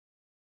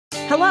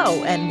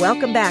Hello, and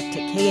welcome back to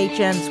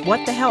KHN's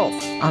What the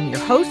Health. I'm your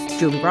host,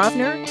 Julie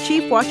Rovner,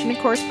 Chief Washington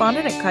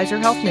Correspondent at Kaiser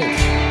Health News.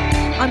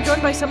 I'm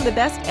joined by some of the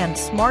best and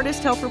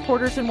smartest health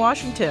reporters in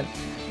Washington.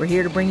 We're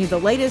here to bring you the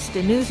latest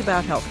in news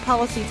about health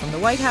policy from the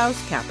White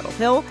House, Capitol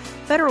Hill,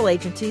 federal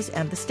agencies,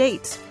 and the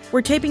states.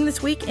 We're taping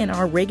this week in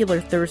our regular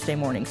Thursday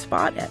morning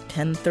spot at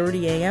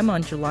 10:30 a.m.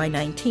 on July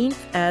 19th.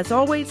 As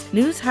always,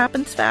 news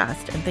happens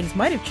fast, and things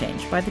might have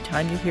changed by the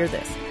time you hear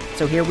this.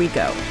 So here we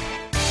go.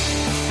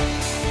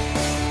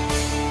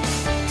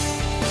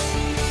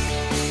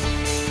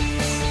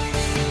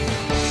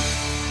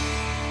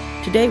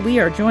 Today we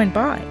are joined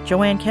by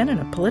Joanne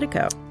Kenen of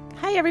Politico.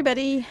 Hi,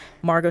 everybody.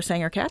 Margot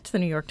Sanger-Katz, The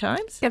New York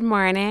Times. Good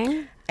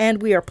morning.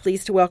 And we are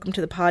pleased to welcome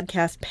to the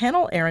podcast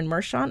panel Erin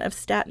Mershon of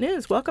Stat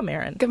News. Welcome,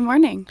 Erin. Good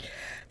morning.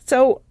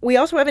 So we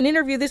also have an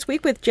interview this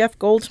week with Jeff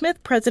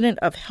Goldsmith, president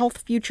of Health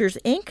Futures,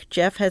 Inc.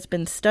 Jeff has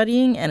been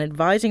studying and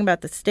advising about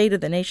the state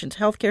of the nation's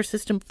healthcare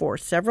system for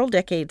several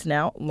decades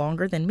now,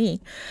 longer than me.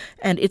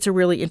 And it's a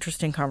really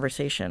interesting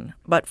conversation.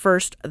 But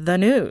first, the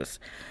news.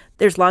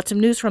 There's lots of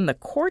news from the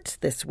courts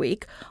this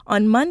week.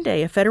 On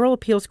Monday, a federal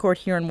appeals court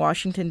here in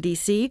Washington,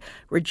 D.C.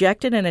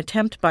 rejected an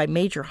attempt by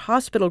major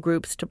hospital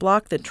groups to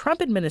block the Trump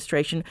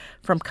administration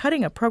from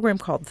cutting a program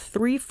called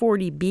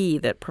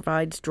 340B that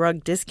provides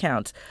drug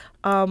discounts.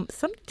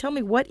 Somebody tell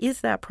me, what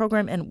is that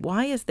program and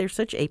why is there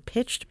such a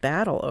pitched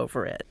battle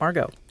over it?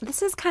 Margot.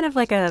 This is kind of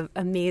like an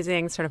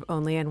amazing sort of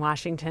only in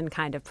Washington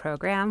kind of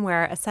program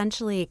where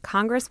essentially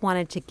Congress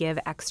wanted to give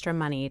extra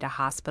money to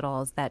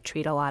hospitals that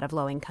treat a lot of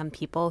low-income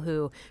people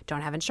who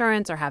don't have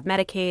insurance or have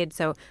Medicaid.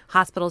 So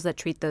hospitals that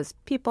treat those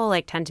people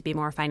tend to be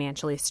more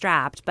financially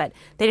strapped, but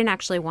they didn't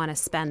actually want to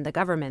spend the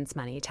government's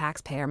money,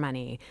 taxpayer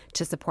money,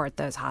 to support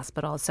those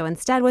hospitals. So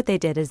instead what they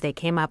did is they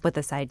came up with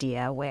this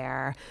idea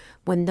where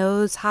when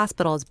those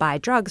hospitals buy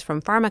drugs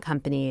from pharma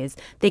companies,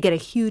 they get a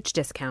huge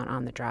discount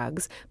on the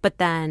drugs, but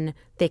then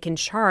they can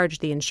charge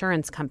the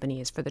insurance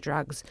companies for the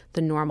drugs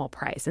the normal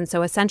price. And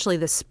so essentially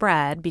the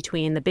spread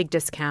between the big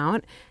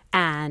discount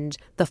and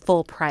the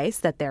full price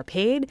that they're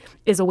paid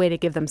is a way to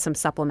give them some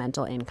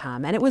supplemental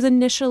income. And it was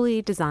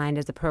initially designed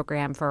as a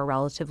program for a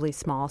relatively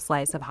small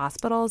slice of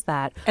hospitals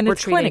that and were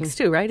it's treating clinics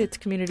too, right? It's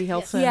community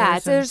health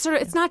centers. Yeah,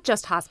 it's not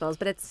just hospitals,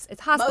 but it's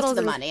hospitals Most of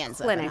the and money ends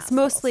up in clinics, hospitals.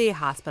 mostly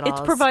hospitals.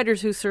 It's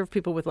providers who serve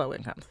people with low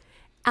incomes.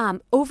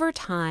 Over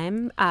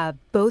time,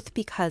 both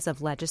because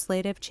of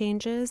legislative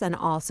changes and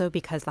also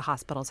because the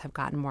hospitals have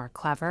gotten more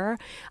clever,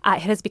 it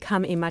has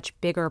become a much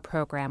bigger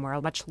program where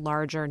a much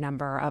larger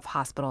number of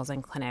hospitals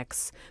and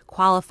clinics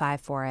qualify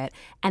for it.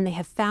 And they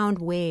have found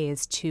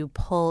ways to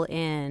pull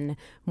in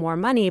more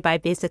money by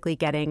basically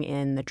getting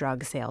in the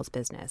drug sales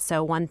business.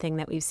 So one thing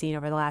that we've seen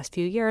over the last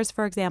few years,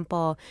 for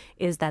example,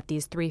 is that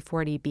these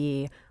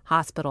 340B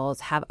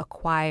hospitals have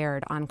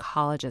acquired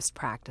oncologist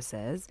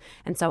practices.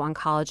 And so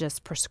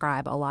oncologists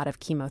prescribe a lot of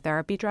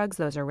chemotherapy drugs.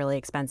 Those are really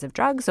expensive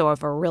drugs. So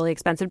if a really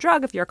expensive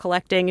drug, if you're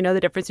collecting, the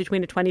difference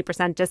between a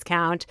 20%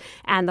 discount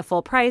and the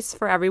full price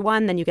for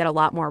everyone, then you get a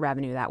lot more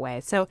revenue that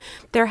way. So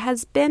there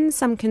has been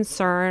some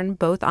concern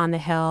both on the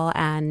Hill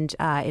and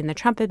in the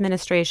Trump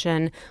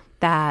administration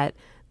that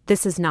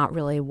this is not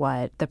really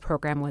what the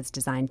program was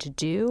designed to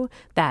do,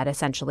 that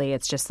essentially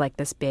it's just like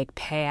this big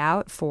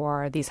payout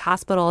for these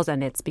hospitals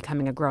and it's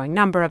becoming a growing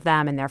number of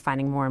them and they're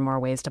finding more and more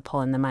ways to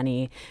pull in the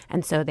money.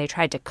 And so they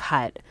tried to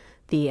cut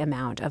the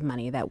amount of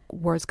money that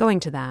was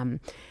going to them.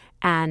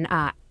 And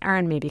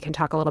Erin maybe can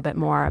talk a little bit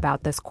more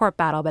about this court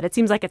battle, but it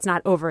seems like it's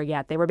not over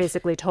yet. They were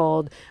basically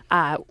told,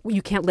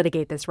 you can't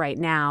litigate this right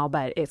now,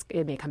 but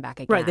it may come back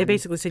again. Right. They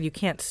basically said you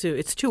can't sue.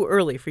 It's too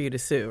early for you to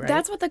sue, right?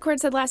 That's what the court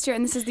said last year,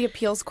 and this is the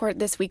appeals court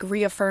this week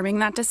reaffirming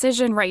that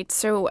decision, right?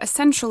 So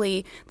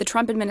essentially, the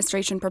Trump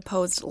administration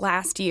proposed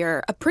last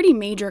year a pretty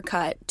major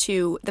cut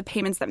to the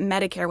payments that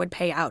Medicare would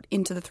pay out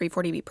into the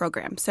 340B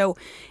program. So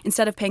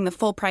instead of paying the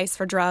full price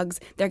for drugs,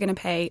 they're going to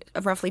pay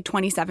roughly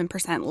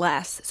 27%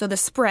 less. So the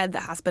spread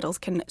that hospitals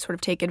can sort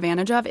of take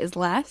advantage of is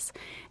less.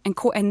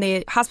 And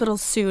the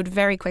hospitals sued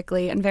very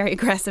quickly and very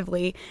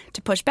aggressively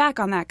to push back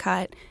on that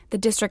cut. The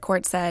district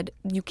court said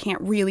you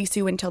can't really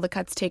sue until the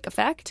cuts take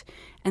effect.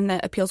 And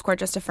the appeals court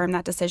just affirmed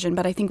that decision.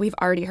 But I think we've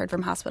already heard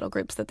from hospital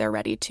groups that they're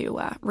ready to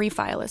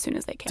refile as soon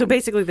as they can. So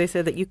basically they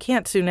said that you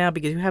can't sue now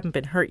because you haven't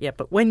been hurt yet.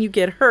 But when you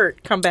get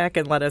hurt, come back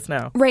and let us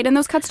know. Right. And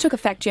those cuts took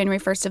effect January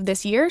 1st of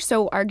this year.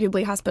 So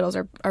arguably hospitals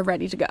are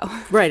ready to go.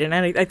 Right. And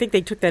I think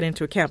they took that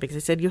into account because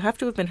they said you have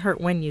to have been hurt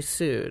when you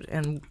sued.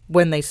 And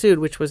when they sued,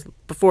 which was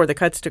before the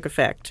cuts took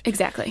effect.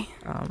 Exactly.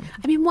 One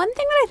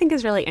thing that I think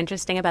is really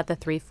interesting about the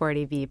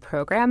 340B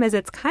program is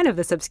it's kind of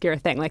this obscure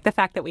thing. Like the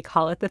fact that we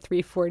call it the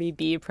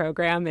 340B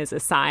program is a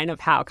sign of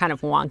how kind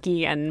of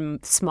wonky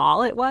and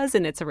small it was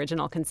in its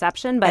original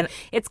conception. But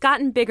it's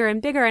gotten bigger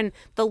and bigger, and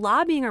the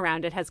lobbying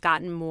around it has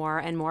gotten more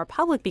and more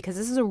public because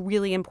this is a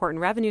really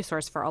important revenue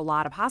source for a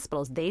lot of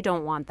hospitals. They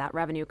don't want that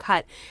revenue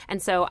cut.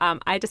 And so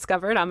I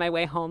discovered on my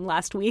way home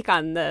last week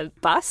on the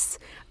bus,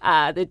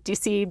 the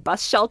D.C.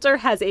 bus shelter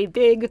has a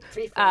big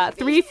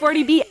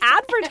 340B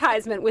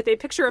advertisement with a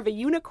picture of a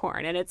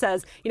unicorn. And it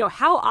says,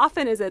 how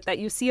often is it that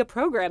you see a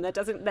program that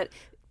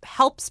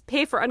helps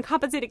pay for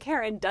uncompensated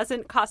care and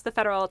doesn't cost the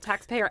federal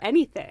taxpayer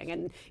anything.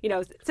 And,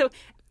 so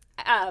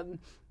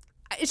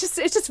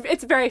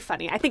it's very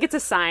funny. I think it's a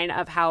sign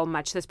of how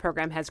much this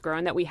program has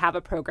grown that we have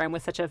a program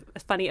with such a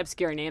funny,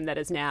 obscure name that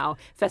is now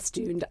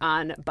festooned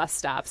on bus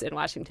stops in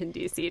Washington,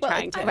 D.C.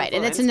 trying to right.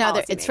 And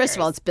it's first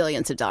of all, it's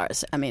billions of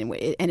dollars. I mean,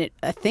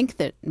 I think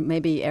that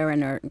maybe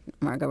Erin or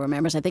Margot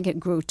remembers, I think it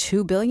grew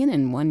 $2 billion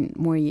in one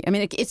more year. I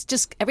mean, it's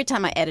just every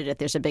time I edit it,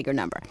 there's a bigger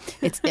number.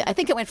 I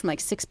think it went from like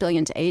 $6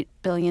 billion to $8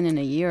 billion in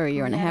a year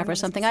and a half or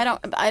something.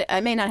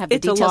 I may not have the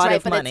details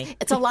right, but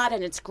it's a lot,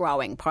 and it's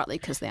growing partly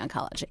because of the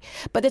oncology.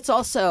 But it's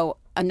also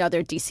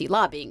another D.C.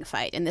 lobbying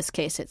fight. In this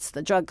case, it's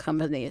the drug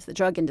companies, the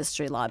drug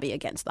industry lobby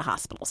against the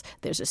hospitals.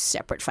 There's a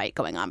separate fight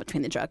going on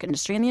between the drug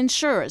industry and the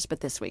insurers,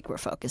 but this week we're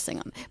focusing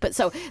on. But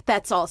so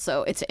that's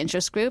also, it's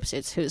interest groups.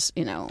 It's who's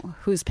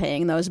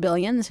paying those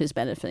billions, who's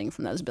benefiting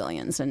from those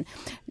billions. And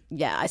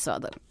yeah, I saw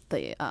the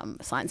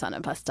signs on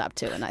a bus stop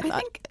too, and I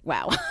thought,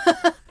 wow.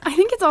 I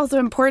think it's also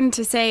important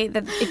to say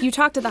that if you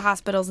talk to the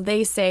hospitals,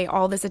 they say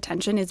all this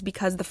attention is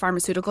because the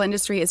pharmaceutical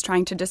industry is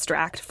trying to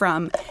distract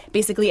from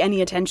basically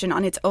any attention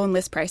on its own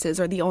list prices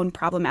or the own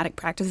problematic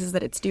practices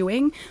that it's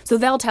doing. So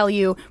they'll tell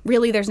you,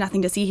 really, there's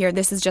nothing to see here.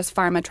 This is just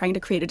pharma trying to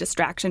create a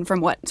distraction from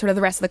what sort of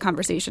the rest of the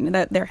conversation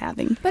that they're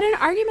having. But an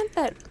argument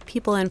that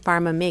people in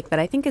pharma make that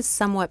I think is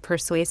somewhat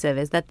persuasive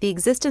is that the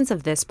existence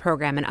of this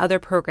program and other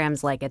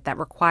programs like it that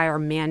require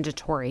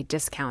mandatory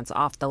discounts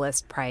off the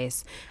list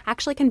price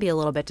actually can be a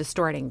little bit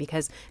distorting,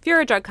 because if you're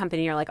a drug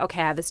company, you're like,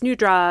 okay, I have this new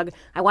drug,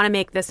 I want to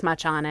make this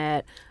much on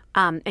it,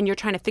 and you're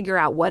trying to figure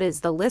out what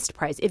is the list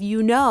price. If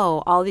you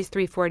know all these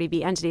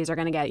 340B entities are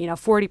going to get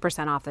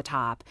 40% off the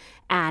top,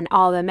 and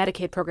all the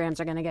Medicaid programs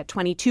are going to get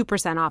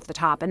 22% off the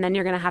top, and then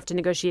you're going to have to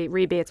negotiate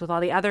rebates with all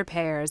the other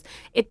payers,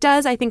 it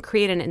does, I think,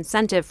 create an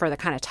incentive for the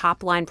kind of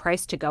top line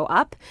price to go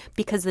up,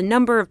 because the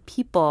number of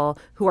people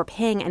who are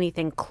paying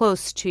anything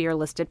close to your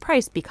listed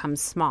price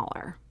becomes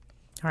smaller.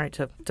 All right,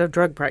 so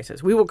drug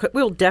prices.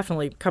 We'll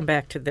definitely come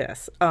back to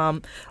this.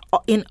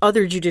 In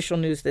other judicial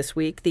news this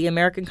week, the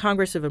American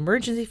Congress of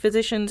Emergency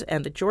Physicians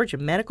and the Georgia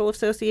Medical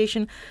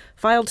Association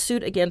filed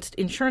suit against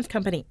insurance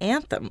company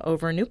Anthem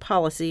over a new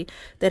policy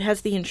that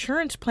has the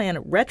insurance plan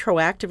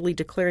retroactively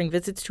declaring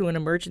visits to an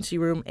emergency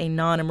room a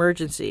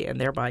non-emergency and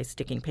thereby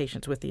sticking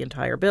patients with the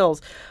entire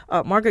bills.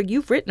 Margot,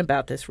 you've written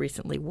about this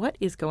recently. What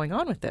is going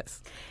on with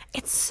this?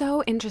 It's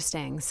so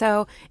interesting.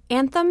 So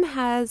Anthem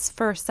has,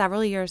 for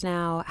several years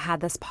now, had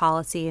this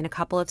policy in a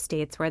couple of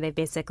states where they've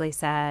basically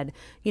said,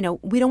 we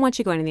don't want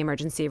you going to the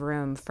emergency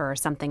room for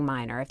something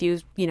minor. If you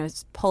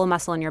pull a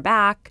muscle in your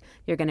back,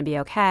 you're going to be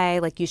okay.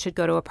 Like, you should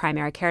go to a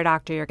primary care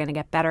doctor. You're going to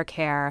get better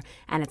care,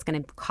 and it's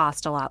going to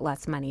cost a lot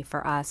less money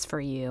for us, for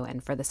you,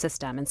 and for the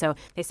system. And so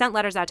they sent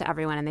letters out to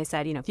everyone, and they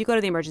said, if you go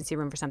to the emergency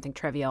room for something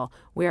trivial,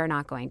 we are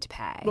not going to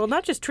pay. Well,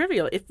 not just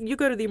trivial. If you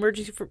go to the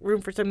emergency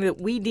room for something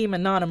that we deem a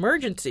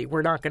non-emergency,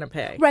 we're not going to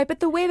pay. Right, but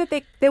the way that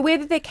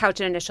they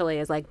couch it initially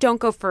is like, don't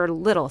go for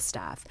little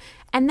stuff.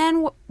 And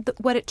then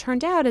what it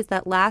turned out is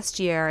that last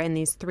year in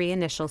these three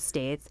initial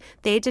states,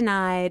 they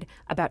denied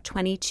about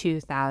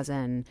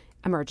 22,000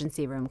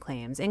 emergency room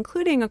claims,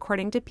 including,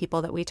 according to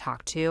people that we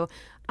talked to,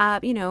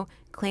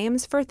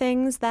 claims for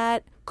things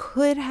that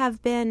could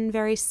have been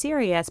very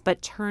serious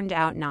but turned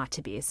out not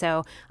to be.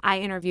 So I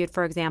interviewed,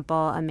 for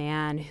example, a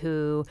man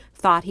who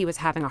thought he was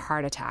having a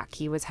heart attack.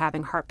 He was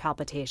having heart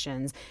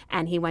palpitations,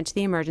 and he went to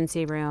the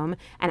emergency room.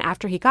 And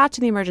after he got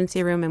to the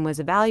emergency room and was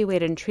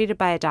evaluated and treated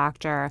by a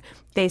doctor,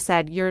 they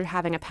said, you're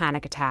having a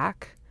panic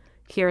attack.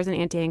 Here's an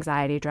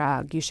anti-anxiety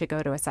drug. You should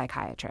go to a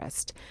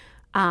psychiatrist.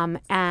 Or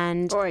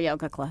a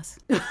yoga class.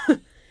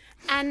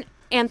 And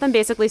Anthem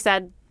basically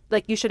said,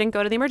 you shouldn't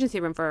go to the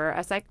emergency room for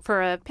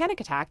a panic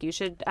attack. You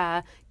should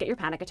get your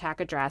panic attack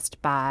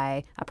addressed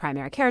by a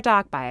primary care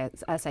doc, by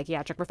a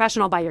psychiatric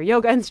professional, by your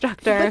yoga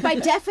instructor. But by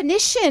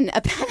definition,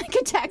 a panic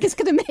attack is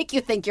going to make you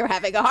think you're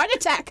having a heart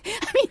attack.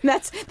 I mean,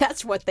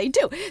 that's what they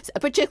do,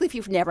 particularly if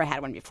you've never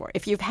had one before.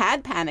 If you've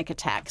had panic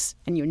attacks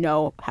and you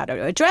know how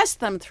to address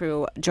them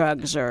through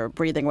drugs or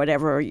breathing,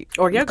 whatever,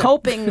 or your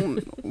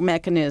coping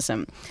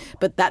mechanism.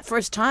 But that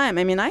first time,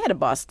 I mean, I had a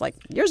boss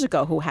years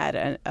ago who had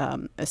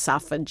an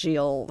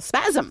esophageal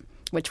spasm,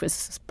 which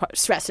was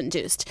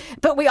stress-induced.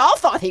 But we all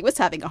thought he was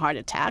having a heart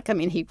attack. I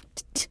mean,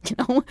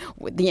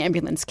 the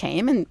ambulance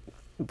came, and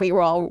we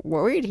were all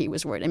worried he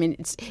was worried. I mean,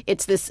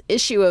 it's this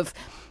issue of,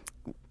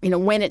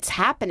 when it's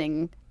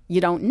happening, you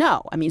don't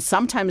know. I mean,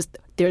 sometimes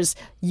there's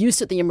use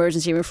of the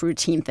emergency room for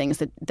routine things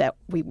that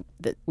we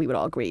would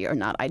all agree are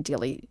not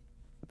ideally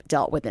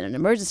dealt with in an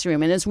emergency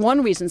room. And there's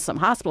one reason some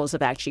hospitals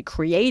have actually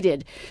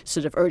created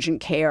sort of urgent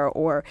care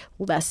or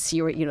less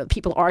serious,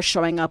 people are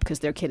showing up because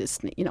their kid is,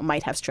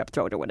 might have strep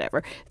throat or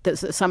whatever.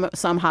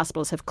 Some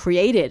hospitals have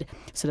created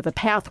sort of a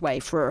pathway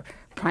for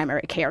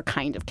primary care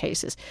kind of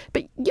cases.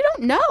 But you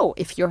don't know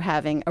if you're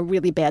having a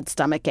really bad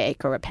stomach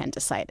ache or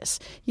appendicitis.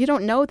 You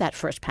don't know that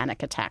first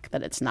panic attack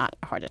that it's not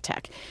a heart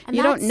attack. And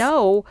you don't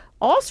know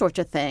all sorts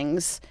of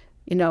things,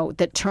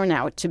 that turn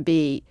out to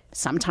be,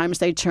 sometimes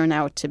they turn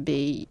out to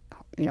be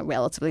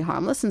relatively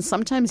harmless. And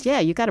sometimes,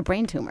 you got a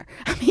brain tumor.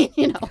 I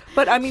mean,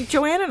 But I mean,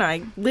 Joanne and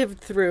I lived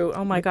through,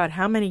 oh my God,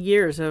 how many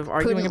years of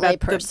arguing about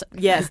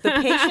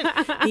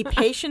the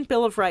Patient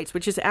Bill of Rights,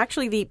 which is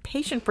actually the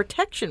patient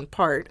protection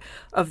part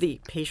of the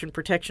Patient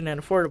Protection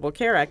and Affordable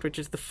Care Act, which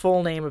is the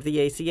full name of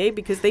the ACA,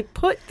 because they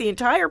put the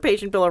entire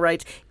Patient Bill of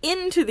Rights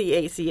into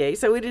the ACA.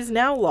 So it is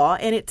now law,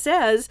 and it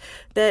says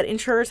that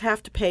insurers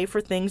have to pay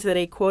for things that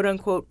a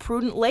quote-unquote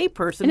prudent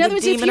layperson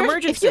would deem an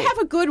emergency. If you have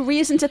a good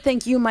reason to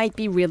think you might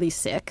be really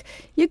sick,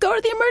 you go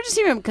to the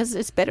emergency room because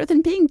it's better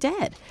than being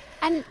dead.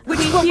 And which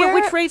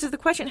raises the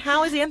question,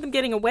 how is Anthem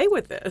getting away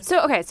with this?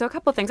 So a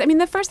couple of things. I mean,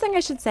 the first thing I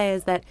should say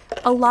is that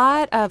a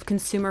lot of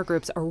consumer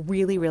groups are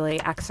really, really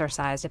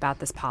exercised about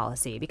this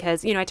policy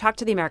because, I talked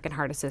to the American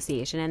Heart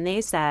Association and they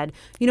said,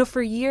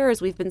 for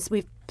years we've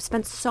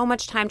spent so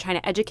much time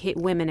trying to educate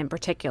women in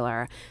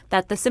particular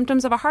that the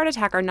symptoms of a heart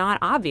attack are not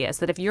obvious,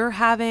 that if you're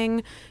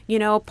having,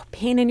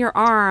 pain in your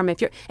arm,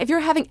 if you're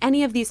having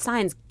any of these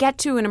signs, get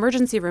to an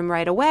emergency room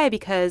right away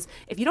because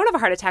if you don't have a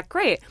heart attack,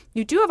 great.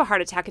 You do have a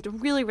heart attack, it's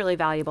really, really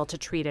valuable to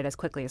treat it as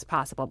quickly as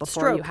possible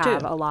before you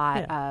have a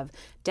lot of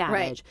damage.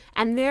 Right.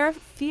 And their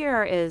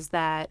fear is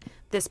that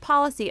this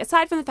policy,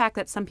 aside from the fact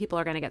that some people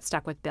are going to get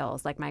stuck with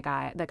bills, like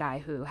the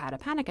guy who had a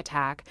panic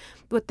attack,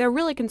 what they're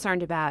really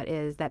concerned about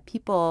is that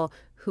people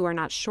who are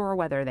not sure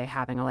whether they're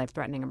having a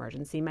life-threatening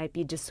emergency might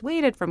be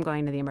dissuaded from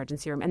going to the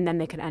emergency room, and then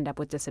they could end up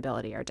with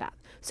disability or death.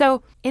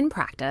 So in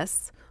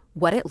practice,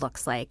 what it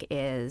looks like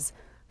is,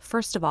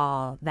 first of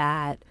all,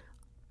 that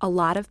a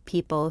lot of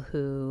people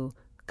who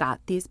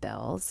got these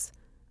bills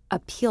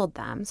appealed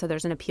them. So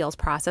there's an appeals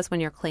process. When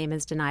your claim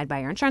is denied by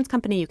your insurance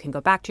company, you can go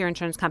back to your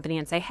insurance company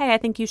and say, hey, I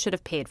think you should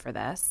have paid for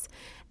this.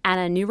 And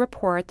a new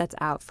report that's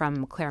out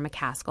from Claire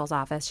McCaskill's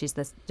office, she's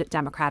this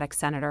Democratic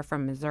senator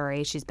from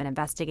Missouri. She's been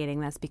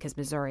investigating this because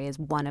Missouri is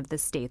one of the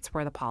states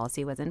where the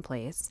policy was in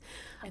place.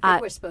 I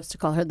think we're supposed to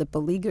call her the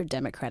beleaguered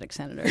Democratic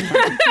senator.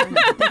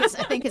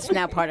 I think it's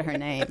now part of her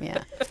name,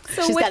 yeah.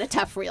 So she's got a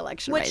tough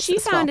re-election race. What she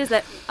found is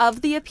that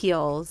of the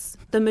appeals,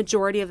 the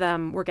majority of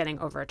them were getting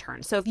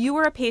overturned. So if you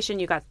were a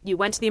patient, you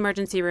went to the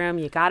emergency room,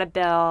 you got a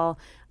bill,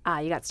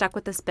 you got stuck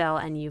with this bill,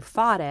 and you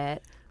fought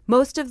it,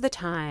 most of the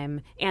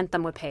time,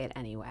 Anthem would pay it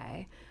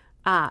anyway.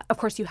 Of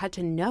course, you had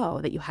to know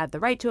that you had the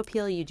right to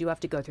appeal. You do have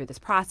to go through this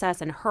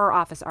process. And her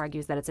office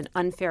argues that it's an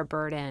unfair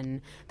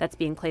burden that's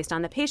being placed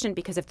on the patient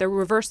because if they're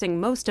reversing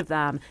most of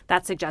them,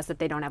 that suggests that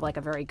they don't have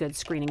a very good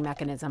screening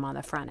mechanism on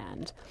the front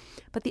end.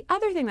 But the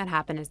other thing that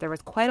happened is there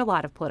was quite a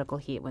lot of political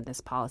heat when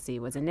this policy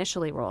was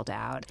initially rolled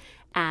out.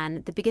 And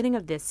at the beginning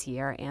of this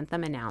year,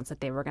 Anthem announced that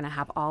they were going to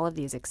have all of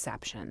these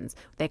exceptions.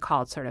 They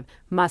called sort of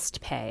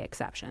must-pay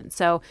exceptions.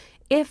 So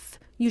if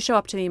you show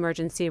up to the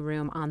emergency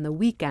room on the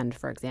weekend,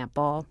 for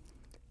example,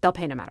 they'll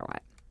pay no matter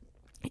what.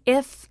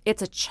 If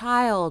it's a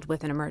child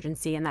with an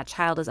emergency and that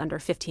child is under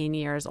 15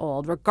 years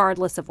old,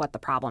 regardless of what the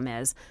problem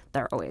is,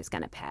 they're always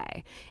going to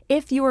pay.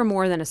 If you are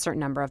more than a certain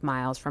number of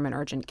miles from an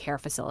urgent care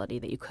facility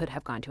that you could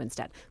have gone to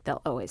instead,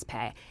 they'll always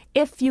pay.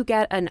 If you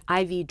get an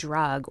IV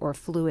drug or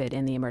fluid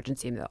in the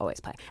emergency room, they'll always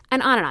pay.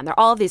 And on and on. There are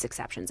all of these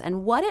exceptions.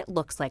 And what it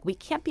looks like, we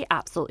can't be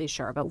absolutely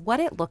sure, but what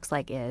it looks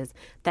like is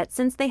that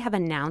since they have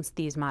announced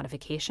these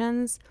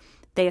modifications,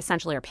 they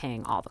essentially are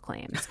paying all the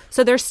claims.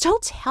 So they're still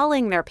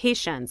telling their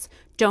patients,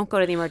 don't go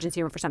to the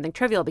emergency room for something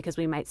trivial because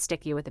we might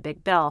stick you with a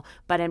big bill.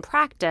 But in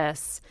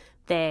practice,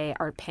 they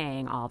are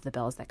paying all of the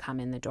bills that come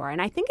in the door. And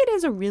I think it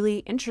is a really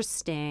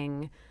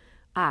interesting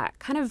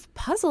kind of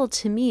puzzle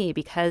to me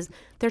because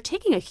they're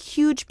taking a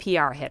huge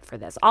PR hit for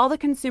this. All the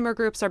consumer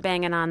groups are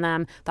banging on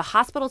them. The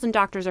hospitals and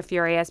doctors are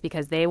furious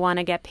because they want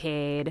to get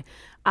paid.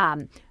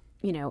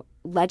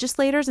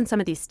 Legislators in some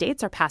of these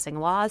states are passing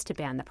laws to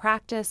ban the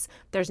practice.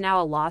 There's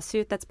now a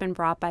lawsuit that's been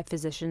brought by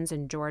physicians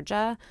in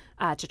Georgia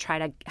to try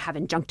to have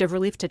injunctive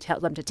relief to tell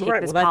them to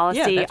take this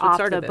policy off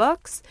the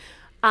books.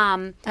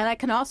 And I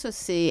can also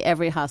see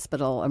every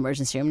hospital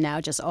emergency room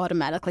now just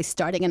automatically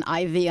starting an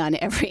IV on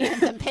every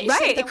Anthem patient.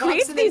 Right, it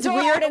creates these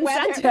weird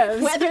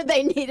incentives. Whether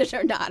they need it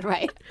or not,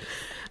 right?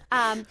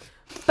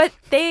 But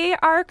they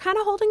are kind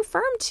of holding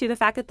firm to the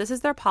fact that this is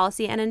their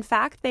policy. And in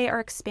fact, they are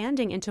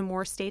expanding into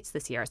more states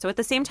this year. So at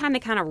the same time, they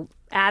kind of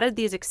added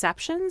these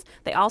exceptions.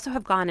 They also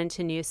have gone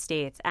into new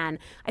states. And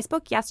I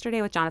spoke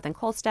yesterday with Jonathan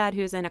Kolstad,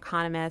 who's an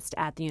economist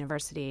at the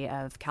University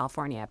of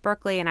California at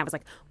Berkeley. And I was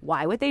like,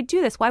 why would they do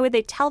this? Why would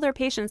they tell their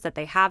patients that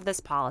they have this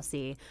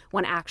policy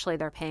when actually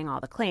they're paying all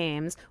the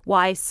claims?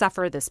 Why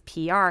suffer this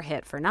PR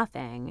hit for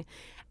nothing?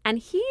 And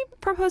he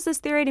proposed this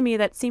theory to me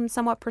that seems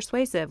somewhat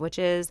persuasive, which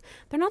is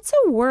they're not so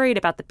worried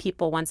about the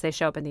people once they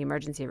show up in the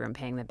emergency room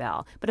paying the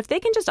bill. But if they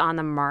can just on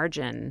the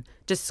margin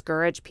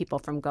discourage people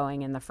from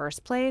going in the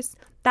first place,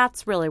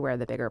 that's really where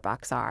the bigger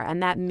bucks are.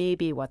 And that may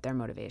be what their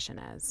motivation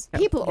is.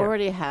 People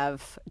already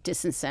have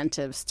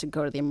disincentives to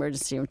go to the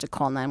emergency room to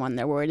call 911.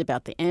 They're worried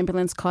about the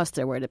ambulance costs.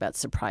 They're worried about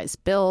surprise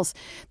bills.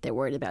 They're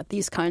worried about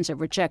these kinds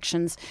of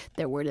rejections.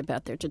 They're worried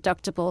about their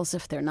deductibles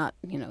if they're not,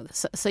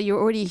 So you're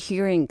already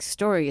hearing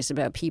stories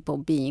about people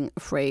being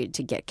afraid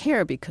to get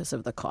care because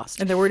of the cost.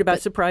 And they're worried about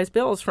surprise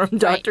bills from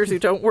doctors who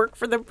don't work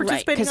for the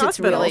participating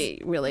hospitals. Because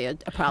it's really a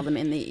problem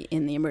in the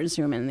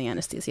emergency room and in the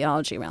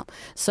anesthesiology realm.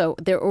 So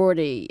they're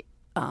already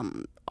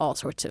all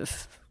sorts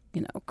of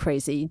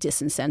crazy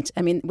disincentives.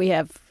 I mean,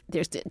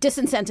 there's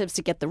disincentives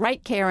to get the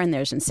right care, and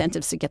there's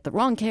incentives to get the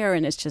wrong care,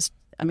 and it's just,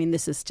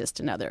 this is just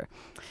another.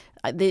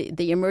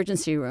 The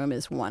emergency room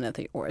is one of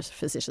the, or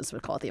physicians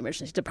would call it the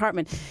emergency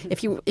department.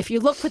 If you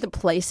look for the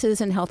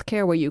places in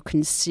healthcare where you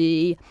can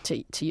see,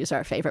 to use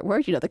our favorite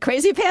word, the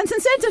crazy pants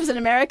incentives in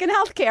American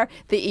healthcare,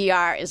 the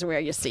ER is where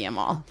you see them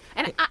all.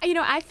 And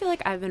I feel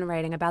like I've been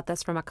writing about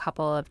this from a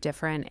couple of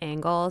different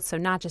angles. So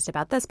not just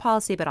about this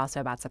policy, but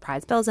also about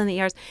surprise bills in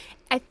the ERs.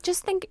 I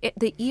just think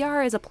the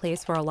ER is a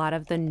place where a lot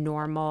of the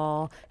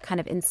normal kind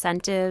of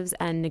incentives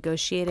and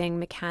negotiating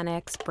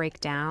mechanics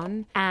break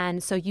down.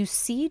 And so you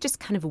see just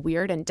kind of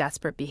weird and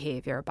desperate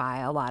behavior by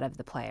a lot of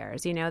the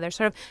players. They're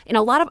sort of, in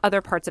a lot of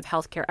other parts of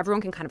healthcare,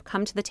 everyone can kind of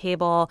come to the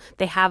table.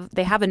 They have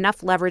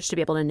enough leverage to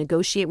be able to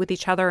negotiate with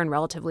each other in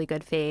relatively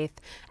good faith.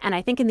 And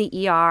I think in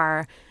the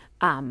ER,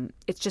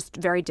 it's just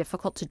very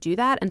difficult to do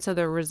that. And so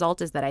the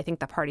result is that I think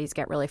the parties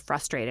get really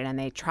frustrated and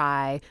they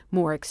try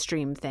more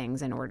extreme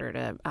things in order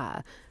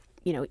to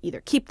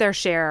either keep their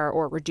share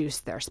or reduce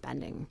their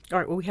spending. All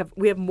right. Well,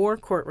 we have more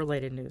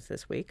court-related news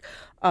this week.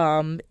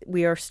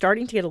 We are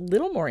starting to get a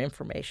little more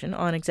information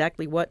on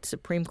exactly what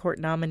Supreme Court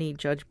nominee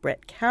Judge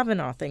Brett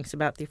Kavanaugh thinks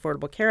about the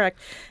Affordable Care Act.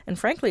 And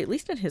frankly, at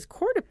least in his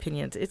court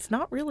opinions, it's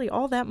not really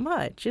all that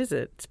much, is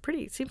it?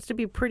 It seems to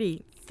be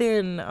pretty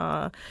thin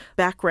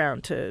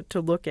background to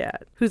look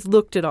at. Who's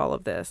looked at all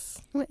of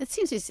this? Well, it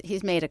seems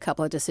he's made a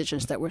couple of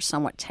decisions that were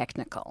somewhat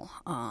technical.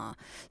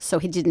 So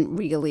he didn't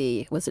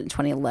really, was it in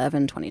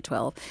 2011, 2012?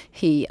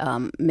 He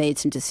made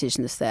some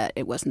decisions that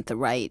it wasn't the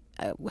right,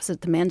 was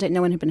it the mandate?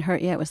 No one had been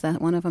hurt yet? Was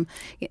that one of them?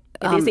 It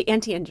is the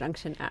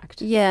Anti-Injunction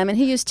Act. Yeah,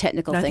 he used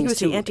technical things. I think it was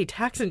the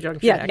Anti-Tax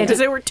Injunction Act, because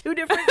there were two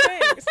different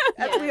things,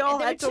 as we all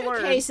had to learn. There were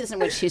two cases in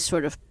which he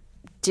sort of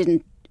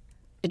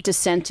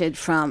dissented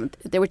from.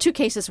 There were two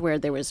cases where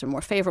there was a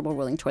more favorable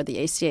ruling toward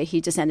the ACA.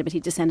 He dissented, but he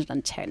dissented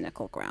on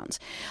technical grounds.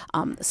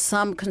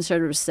 Some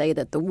conservatives say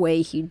that the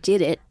way he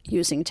did it,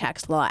 using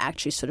tax law,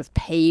 actually sort of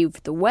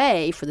paved the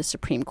way for the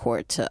Supreme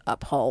Court to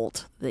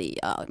uphold the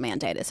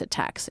mandate as a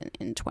tax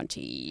in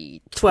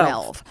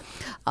 2012.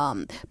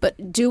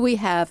 But do we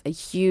have a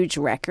huge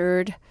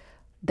record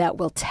that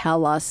will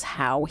tell us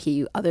how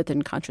he, other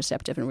than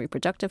contraceptive and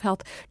reproductive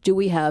health, do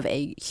we have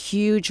a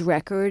huge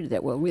record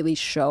that will really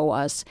show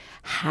us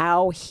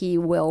how he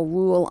will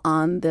rule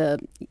on the,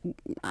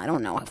 I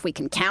don't know if we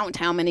can count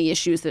how many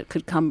issues that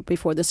could come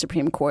before the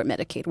Supreme Court,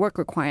 Medicaid work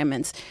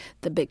requirements,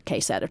 the big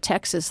case out of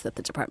Texas that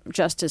the Department of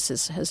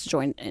Justice has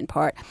joined in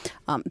part.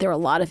 There are a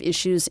lot of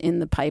issues in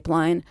the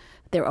pipeline.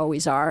 There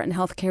always are in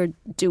healthcare.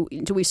 Do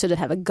we sort of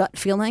have a gut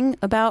feeling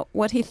about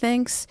what he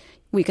thinks?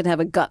 We could have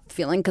a gut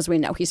feeling because we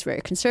know he's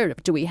very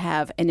conservative. Do we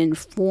have an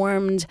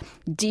informed,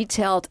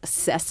 detailed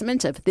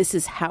assessment of this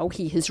is how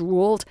he has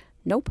ruled?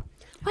 Nope.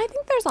 Well, I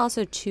think there's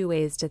also two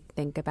ways to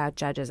think about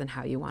judges and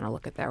how you want to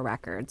look at their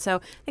record. So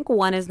I think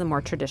one is the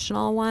more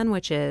traditional one,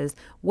 which is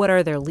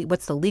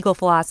what's the legal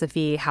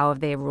philosophy? How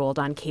have they ruled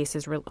on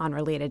cases on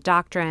related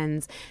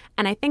doctrines?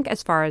 And I think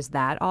as far as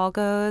that all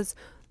goes,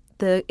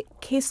 the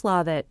case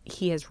law that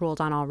he has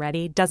ruled on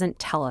already doesn't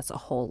tell us a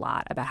whole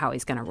lot about how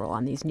he's going to rule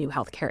on these new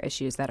healthcare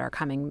issues that are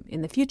coming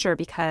in the future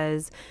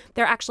because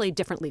they're actually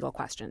different legal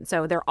questions.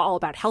 So they're all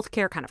about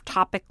healthcare kind of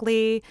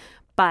topically,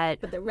 but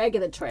the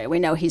regulatory, we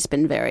know he's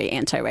been very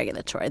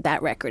anti-regulatory.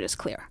 That record is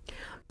clear.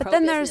 But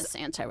then there's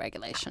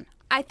anti-regulation.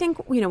 I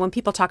think, when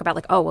people talk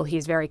about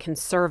he's very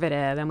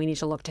conservative and we need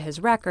to look to his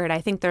record,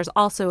 I think there's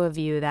also a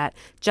view that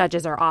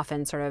judges are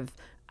often sort of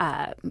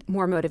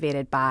more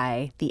motivated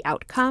by the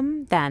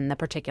outcome than the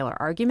particular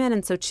argument.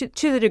 And so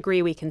to the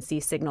degree we can see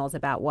signals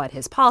about what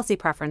his policy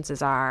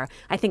preferences are,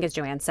 I think, as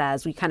Joanne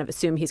says, we kind of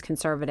assume he's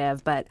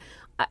conservative, but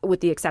with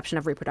the exception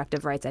of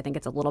reproductive rights, I think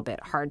it's a little bit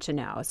hard to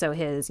know. So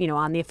his,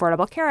 on the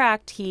Affordable Care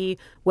Act, he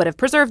would have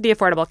preserved the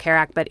Affordable Care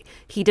Act, but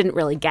he didn't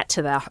really get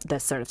to the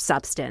sort of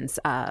substance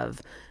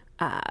of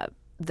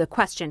the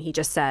question. He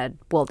just said,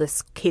 well,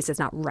 this case is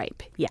not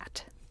ripe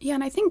yet. Yeah,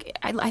 and I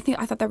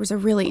thought that was a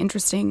really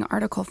interesting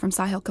article from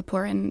Sahil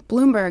Kapoor in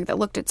Bloomberg that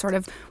looked at sort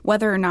of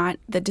whether or not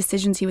the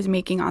decisions he was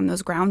making on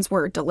those grounds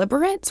were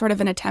deliberate, sort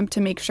of an attempt to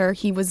make sure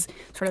he was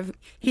sort of...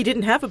 He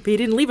didn't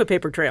leave a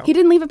paper trail. He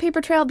didn't leave a paper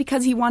trail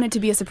because he wanted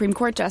to be a Supreme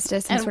Court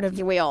justice. And sort of...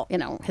 We all,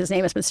 his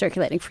name has been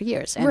circulating for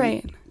years. And,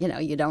 right.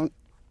 You don't...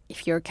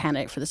 If you're a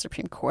candidate for the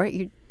Supreme Court,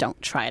 you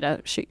don't try to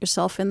shoot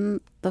yourself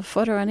in the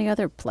foot or any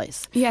other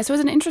place. Yeah, so it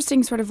was an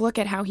interesting sort of look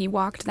at how he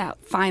walked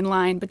that fine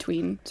line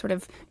between sort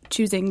of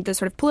choosing the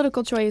sort of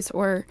political choice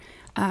or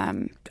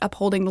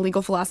upholding the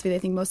legal philosophy that I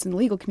think most in the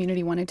legal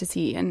community wanted to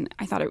see. And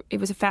I thought it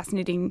was a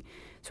fascinating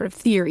sort of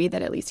theory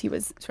that at least he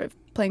was sort of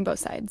playing both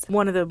sides.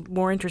 One of the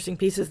more interesting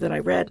pieces that I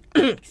read,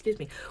 excuse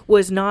me,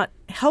 was not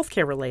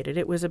healthcare related.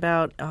 It was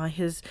about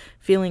his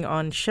feeling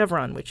on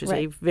Chevron, which is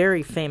a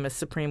very famous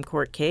Supreme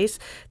Court case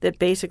that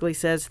basically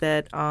says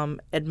that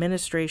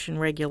administration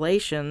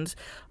regulations,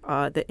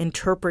 the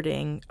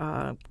interpreting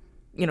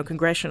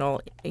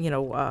congressional,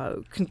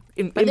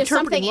 but there's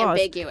something laws,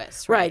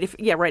 ambiguous, right?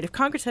 If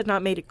Congress had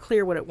not made it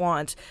clear what it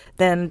wants,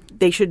 then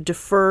they should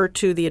defer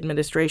to the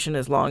administration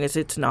as long as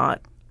it's not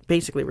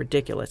basically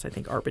ridiculous. I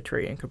think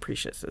arbitrary and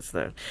capricious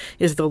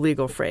is the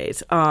legal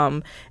phrase.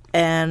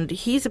 And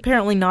he's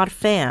apparently not a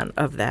fan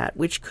of that,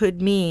 which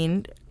could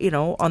mean,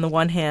 on the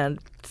one hand,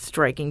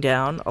 striking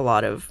down a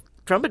lot of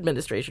Trump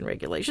administration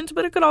regulations,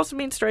 but it could also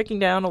mean striking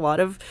down a lot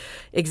of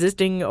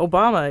existing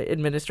Obama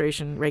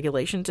administration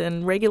regulations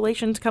and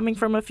regulations coming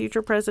from a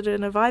future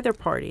president of either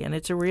party. And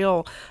it's a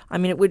real,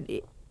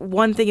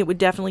 one thing it would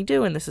definitely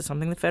do, and this is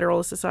something the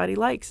Federalist Society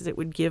likes, is it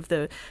would give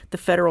the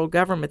federal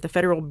government, the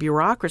federal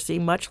bureaucracy,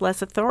 much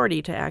less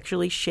authority to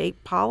actually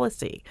shape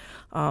policy.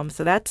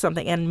 So that's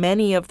something. And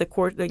many of the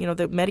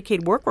the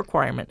Medicaid work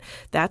requirement,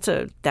 that's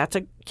a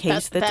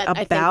case that's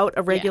about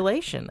a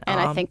regulation. Yeah.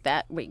 And I think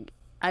that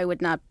I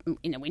would not,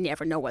 we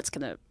never know what's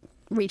going to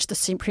reach the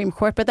Supreme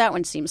Court, but that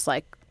one seems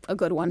like a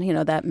good one,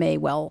 that may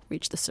well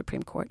reach the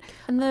Supreme Court.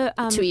 And the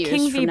 2 years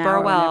King v. from now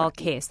Burwell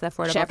case, the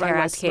Affordable Care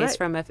Act case right.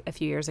 from a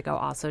few years ago,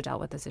 also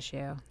dealt with this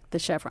issue. The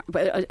Chevron,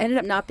 but it ended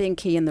up not being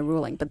key in the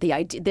ruling. But the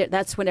idea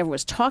that's what everyone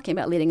was talking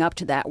about leading up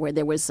to that, where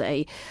there was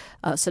a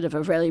sort of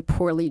a very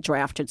poorly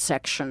drafted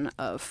section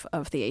of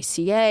the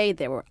ACA.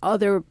 There were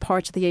other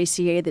parts of the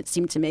ACA that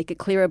seemed to make it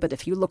clearer, but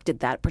if you looked at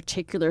that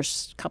particular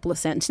couple of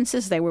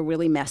sentences, they were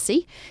really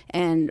messy.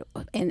 And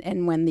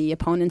when the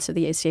opponents of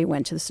the ACA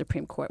went to the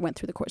Supreme Court, went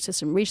through the court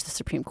system, reached the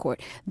Supreme Court,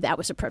 that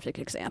was a perfect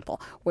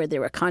example where there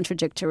were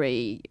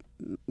contradictory,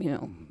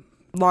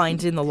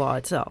 lines in the law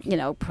itself.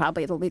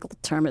 Probably the legal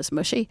term is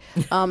mushy.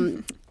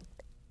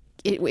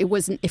 It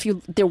wasn't.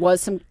 There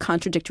was some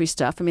contradictory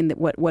stuff.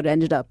 What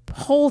ended up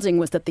holding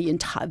was that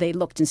they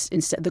looked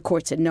instead. The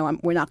court said, "No,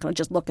 we're not going to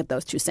just look at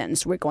those two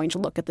sentences. We're going to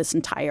look at this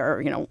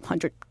entire,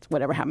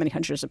 how many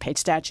hundreds of page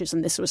statutes,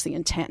 and this was the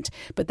intent."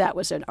 But that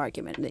was an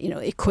argument.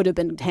 It could have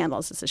been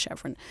handled as a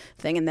Chevron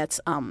thing, and that's.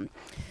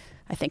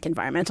 I think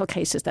environmental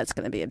cases, that's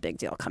going to be a big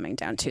deal coming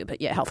down too. But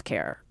yeah,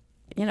 healthcare.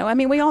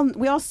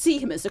 We all see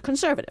him as a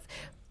conservative.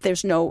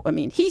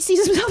 He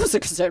sees himself as a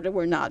conservative.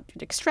 We're not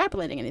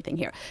extrapolating anything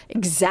here.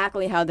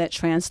 Exactly how that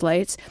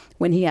translates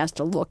when he has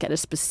to look at a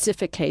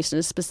specific case and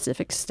a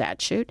specific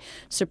statute,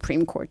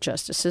 Supreme Court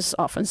justices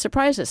often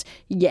surprise us.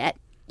 Yet,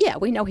 yeah,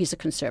 we know he's a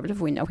conservative.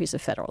 We know he's a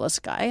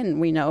Federalist guy,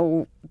 and we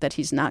know that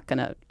he's not going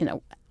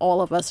to,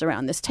 all of us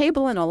around this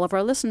table and all of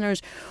our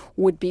listeners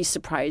would be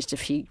surprised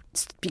if he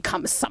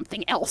becomes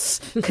something else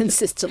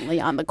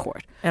consistently on the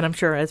court. And I'm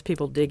sure as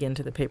people dig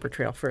into the paper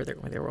trail further,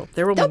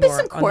 there'll be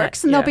some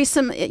quirks, and there'll be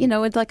some,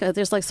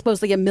 there's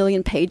supposedly 1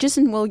 million pages,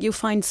 and will you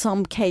find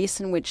some case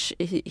in which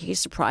he's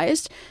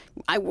surprised?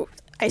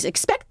 I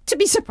expect to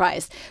be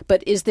surprised,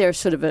 but is there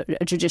sort of a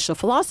judicial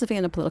philosophy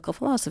and a political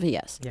philosophy?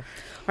 Yes. Yeah.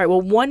 All right. Well,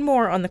 one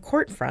more on the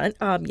court front.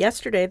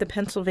 Yesterday, the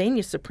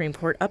Pennsylvania Supreme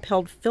Court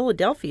upheld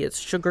Philadelphia's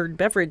sugared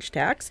beverage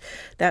tax.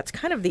 That's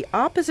kind of the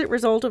opposite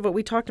result of what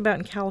we talked about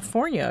in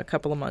California a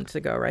couple of months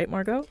ago, right,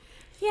 Margot?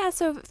 Yeah,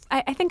 so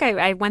I think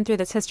I went through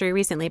this history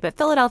recently, but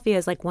Philadelphia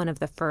is like one of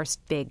the first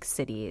big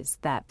cities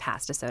that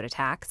passed a soda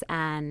tax,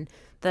 and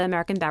the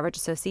American Beverage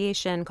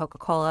Association,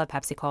 Coca-Cola,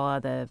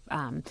 Pepsi-Cola, the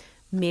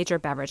major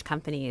beverage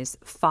companies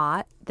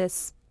fought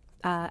this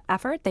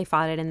effort. They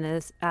fought it in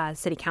the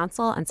city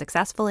council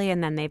unsuccessfully,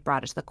 and then they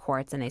brought it to the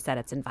courts, and they said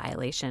it's in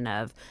violation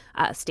of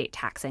state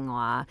taxing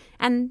law,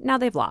 and now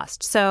they've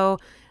lost. So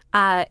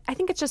I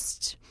think it's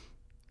just,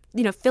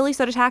 Philly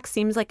soda tax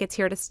seems like it's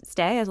here to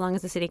stay as long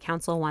as the city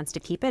council wants to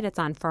keep it. It's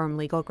on firm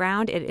legal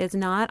ground. It is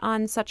not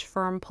on such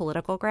firm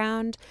political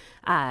ground.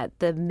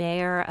 The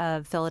mayor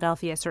of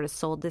Philadelphia sort of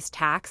sold this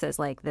tax as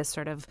like this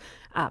sort of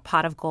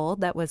pot of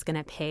gold that was going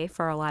to pay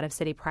for a lot of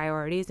city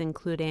priorities,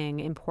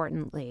 including,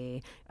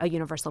 importantly, a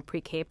universal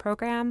pre-K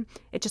program.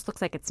 It just looks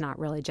like it's not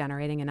really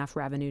generating enough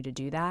revenue to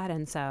do that.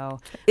 And so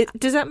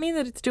does that mean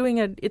that it's doing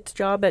its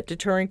job at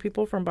deterring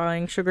people from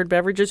buying sugared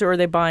beverages, or are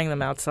they buying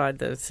them outside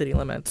the city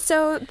limits?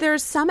 So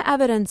there's some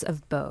evidence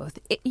of both.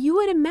 You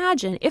would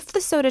imagine if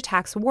the soda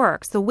tax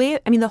works, the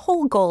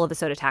whole goal of the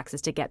soda tax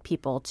is to get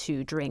people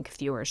to drink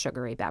fewer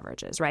sugary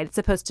beverages, right? It's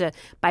supposed to,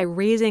 by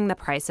raising the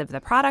price of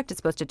the product, it's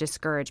supposed to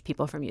discourage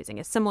people from using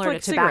it, similar to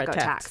tobacco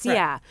tax. Right.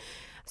 Yeah.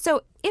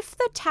 So if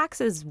the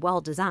tax is well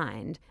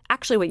designed,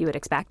 actually what you would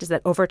expect is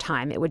that over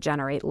time it would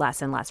generate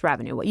less and less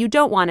revenue. What you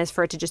don't want is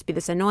for it to just be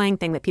this annoying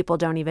thing that people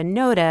don't even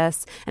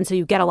notice, and so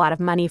you get a lot of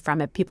money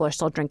from it. People are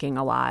still drinking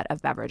a lot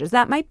of beverages.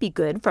 That might be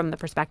good from the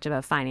perspective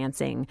of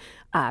financing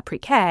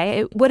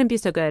pre-K. It wouldn't be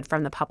so good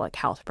from the public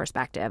health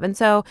perspective. And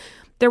so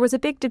there was a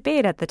big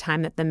debate at the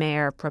time that the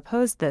mayor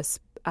proposed this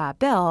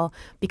bill,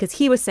 because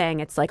he was saying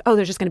it's like, oh,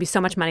 there's just going to be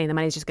so much money and the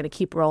money's just going to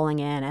keep rolling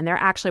in. And there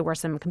actually were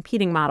some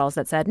competing models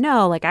that said,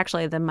 no, like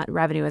actually the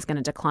revenue is going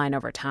to decline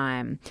over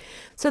time.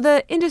 So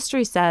the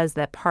industry says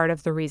that part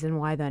of the reason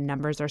why the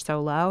numbers are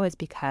so low is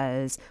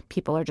because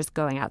people are just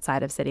going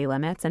outside of city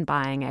limits and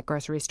buying at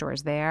grocery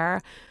stores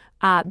there.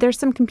 There's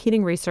some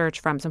competing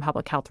research from some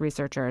public health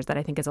researchers that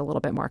I think is a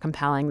little bit more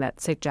compelling that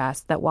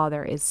suggests that while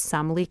there is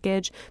some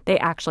leakage, they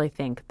actually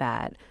think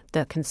that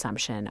the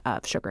consumption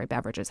of sugary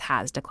beverages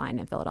has declined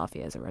in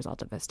Philadelphia as a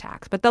result of this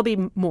tax. But there'll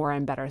be more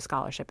and better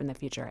scholarship in the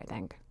future, I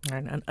think.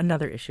 And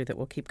another issue that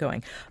will keep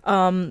going.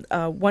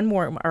 One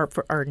more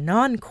for our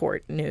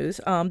non-court news.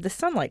 The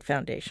Sunlight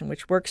Foundation,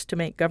 which works to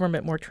make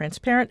government more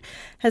transparent,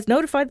 has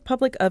notified the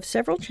public of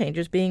several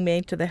changes being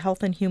made to the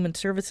Health and Human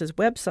Services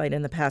website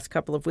in the past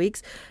couple of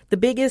weeks. The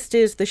biggest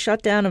is the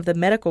shutdown of the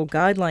Medical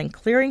Guideline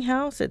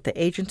Clearinghouse at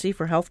the Agency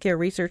for Healthcare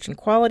Research and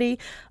Quality.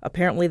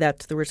 Apparently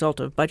that's the result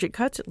of budget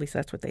cuts, at least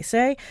that's what they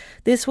say.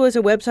 This was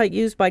a website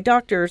used by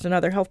doctors and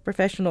other health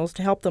professionals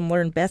to help them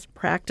learn best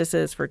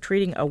practices for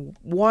treating a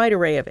wide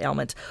array of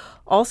ailments.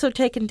 Also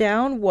taken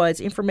down was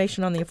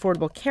information on the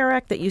Affordable Care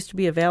Act that used to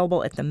be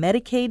available at the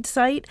Medicaid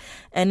site,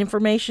 and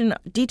information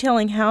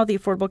detailing how the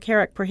Affordable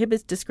Care Act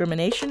prohibits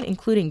discrimination,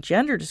 including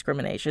gender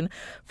discrimination,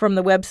 from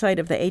the website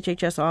of the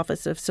HHS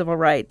Office of Civil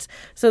Rights.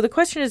 So the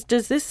question is,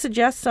 does this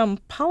suggest some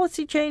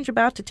policy change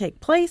about to take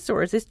place,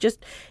 or is this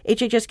just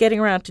HHS getting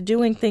around to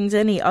doing things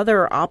any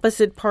other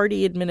opposite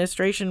party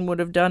administration would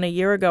have done a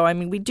year ago? I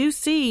mean, we do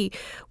see,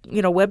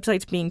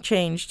 websites being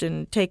changed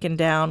and taken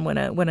down when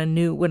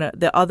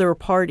the other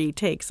party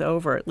takes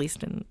over, at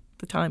least in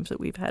the times that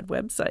we've had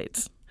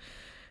websites.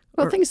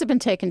 Well, things have been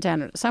taken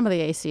down. Some of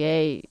the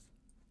ACA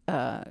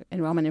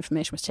enrollment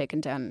information was taken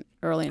down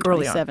early in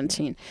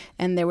 2017.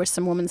 And there were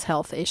some women's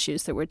health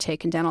issues that were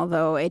taken down,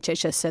 although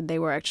HHS said they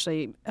were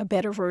actually a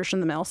better version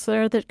of them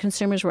elsewhere that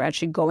consumers were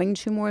actually going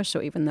to more.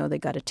 So even though they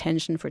got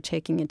attention for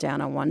taking it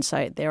down on one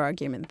site, their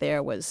argument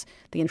there was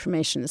the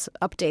information is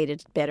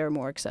updated, better,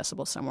 more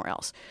accessible somewhere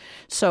else.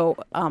 So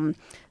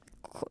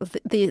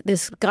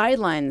these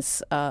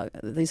guidelines,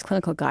 these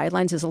clinical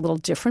guidelines is a little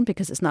different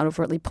because it's not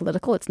overtly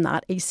political. It's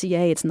not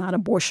ACA. It's not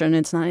abortion.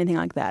 It's not anything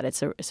like that.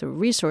 It's a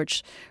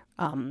research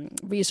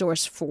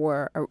resource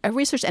for a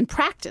research and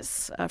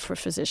practice for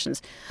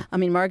physicians. I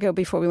mean, Margot,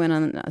 before we went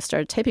on,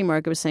 started taping,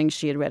 Margot was saying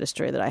she had read a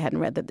story that I hadn't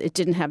read, that it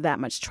didn't have that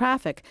much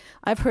traffic.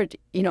 I've heard,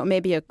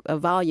 maybe a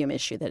volume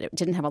issue, that it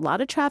didn't have a lot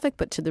of traffic,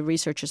 but to the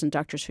researchers and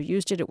doctors who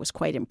used it, it was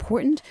quite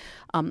important.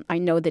 I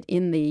know that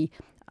in the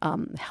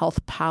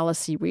health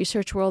policy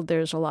research world,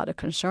 there's a lot of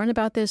concern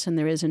about this, and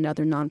there is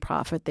another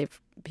nonprofit.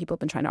 People have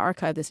been trying to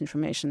archive this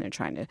information. They're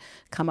trying to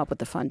come up with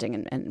the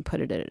funding and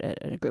put it at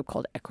a group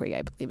called ECRI,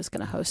 I believe, is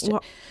going to host it.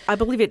 Well, I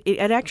believe it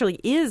actually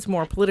is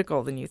more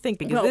political than you think,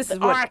 because this is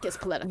the ARC is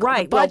political.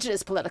 Right. The budget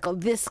is political.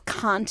 This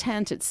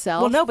content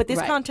itself. Well, no, but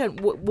this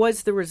content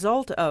was the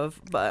result of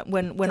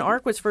when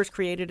ARC was first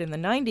created in the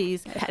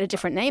 90s. It had a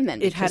different name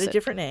then. It had a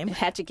different name. It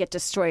had to get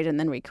destroyed and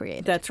then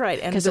recreated. That's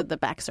right. Because of the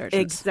back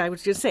surgeons. I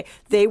was going to say,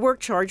 they were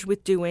charged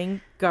with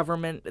doing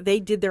government. They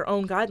did their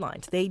own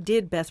guidelines. They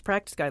did best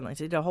practice guidelines.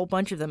 They did a whole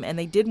bunch of them, and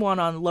they did one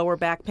on lower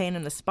back pain,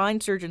 and the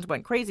spine surgeons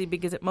went crazy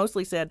because it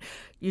mostly said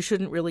you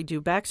shouldn't really do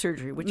back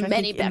surgery. Which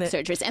many back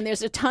surgeries, and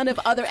there's a ton of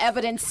other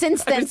evidence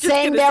since then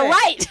saying they're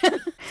right.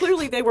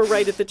 Clearly, they were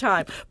right at the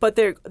time, but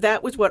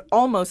that was what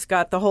almost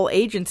got the whole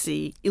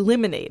agency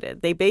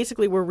eliminated. They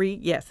basically were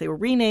they were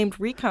renamed,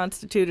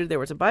 reconstituted. There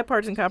was a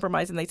bipartisan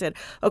compromise, and they said,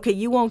 okay,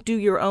 you won't do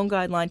your own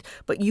guidelines,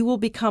 but you will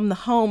become the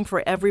home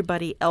for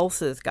everybody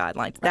else's guidelines.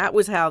 Right. That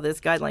was how this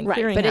guideline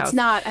clearinghouse. But it's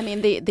not. I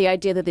mean, the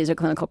idea that these are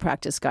clinical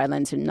practice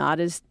guidelines are not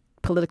as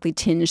politically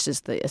tinged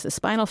as the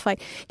spinal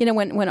fight.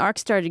 When ARC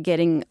started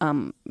getting,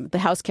 the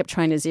House kept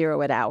trying to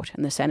zero it out,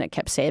 and the Senate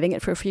kept saving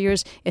it for a few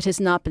years. It has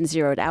not been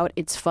zeroed out.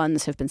 Its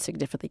funds have been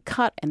significantly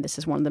cut, and this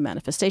is one of the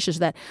manifestations of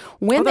that.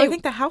 I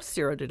think the House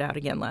zeroed it out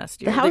again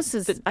last year. The House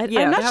I'm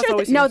not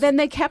sure. Then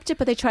they kept it,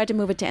 but they tried to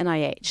move it to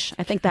NIH.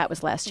 I think that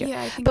was last year.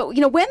 Yeah, but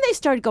when they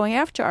started going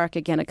after ARC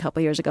again a couple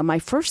of years ago, my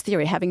first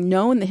theory, having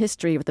known the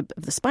history of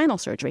the spinal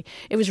surgery,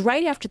 it was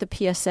right after the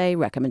PSA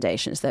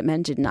recommendations that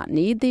men did not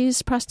need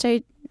these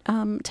prostate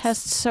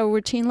tests so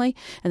routinely,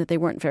 and that they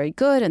weren't very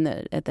good, and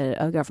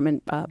the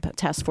government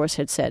task force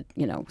had said,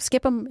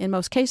 skip them in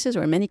most cases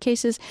or in many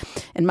cases.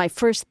 And my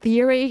first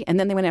theory, and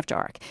then they went after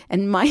ARC,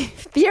 and my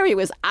theory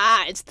was,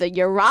 it's the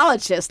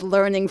urologist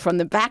learning from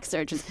the back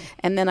surgeons.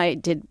 And then I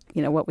did,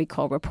 what we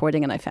call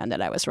reporting, and I found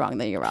that I was wrong.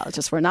 The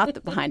urologists were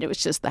not behind it. It was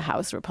just the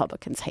House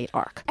Republicans hate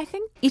ARC. I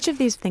think each of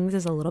these things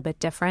is a little bit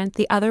different.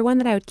 The other one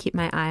that I would keep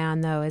my eye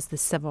on, though, is the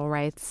civil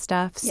rights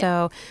stuff. Yeah.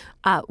 So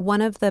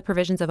one of the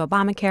provisions of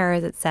Obamacare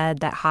is it said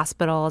that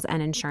hospitals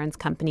and insurance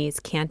companies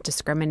can't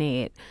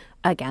discriminate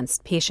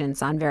against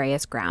patients on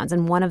various grounds.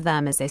 And one of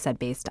them is, they said,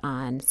 based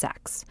on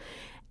sex.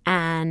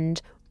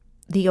 And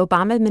the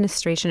Obama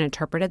administration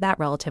interpreted that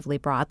relatively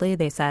broadly.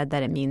 They said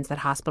that it means that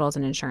hospitals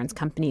and insurance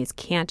companies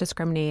can't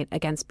discriminate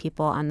against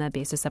people on the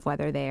basis of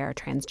whether they are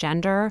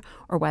transgender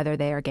or whether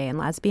they are gay and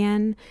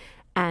lesbian.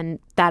 And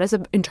that is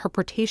an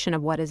interpretation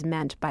of what is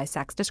meant by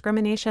sex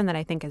discrimination that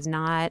I think has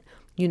not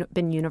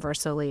been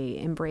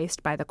universally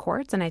embraced by the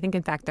courts. And I think,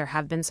 in fact, there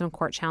have been some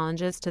court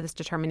challenges to this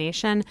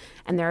determination.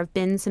 And there have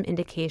been some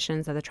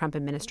indications that the Trump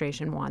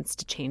administration wants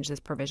to change this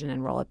provision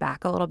and roll it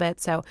back a little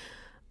bit. So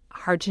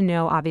hard to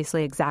know,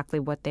 obviously, exactly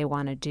what they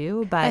want to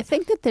do. But I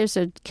think that there's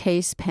a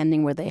case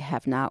pending where they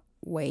have not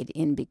weighed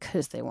in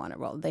because they want to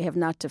roll. They have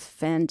not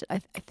defended. I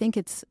think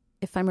it's,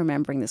 if I'm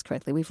remembering this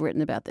correctly, we've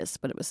written about this,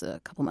 but it was a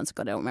couple months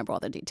ago. I don't remember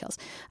all the details.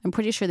 I'm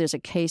pretty sure there's a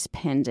case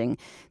pending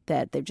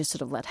that they've just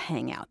sort of let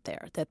hang out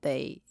there, that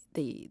they've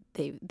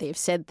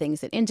said things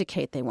that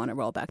indicate they want to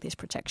roll back these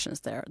protections.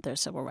 Their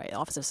civil rights,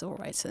 Office of Civil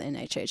Rights and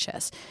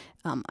HHS.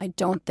 I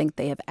don't think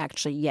they have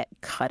actually yet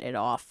cut it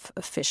off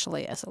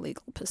officially as a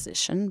legal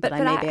position. But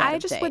I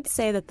just would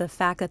say that the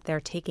fact that they're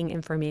taking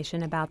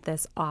information about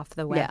this off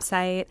the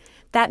website,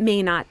 that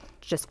may not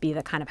just be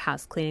the kind of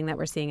house cleaning that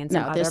we're seeing in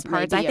some other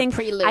parts.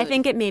 I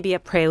think it may be a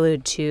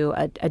prelude to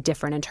a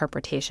different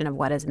interpretation of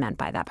what is meant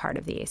by that part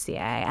of the ACA.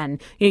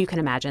 And you can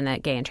imagine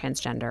that gay and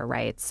transgender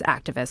rights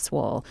activists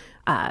will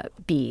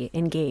be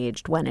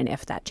engaged when and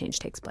if that change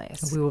takes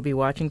place. We will be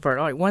watching for it.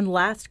 All right, one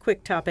last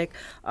quick topic.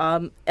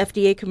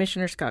 FDA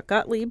Commissioner Scott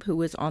Gottlieb, who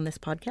was on this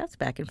podcast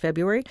back in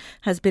February,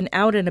 has been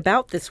out and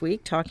about this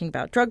week talking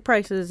about drug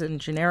prices and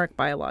generic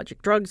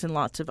biologic drugs and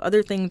lots of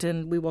other things,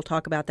 and we will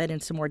talk about that in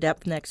some more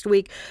depth next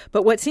week.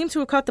 But what seems to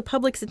have caught the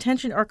public's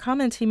attention are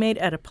comments he made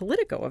at a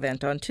Politico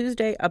event on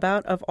Tuesday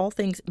about, of all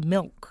things,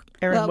 milk.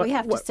 Erin, we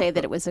have to say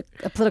that it was a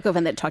Politico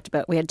event that talked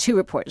about, we had two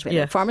reporters. We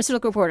had a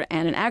pharmaceutical reporter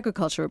and an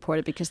agriculture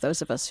reporter, because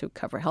those of us who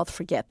cover health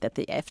forget that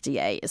the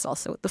FDA is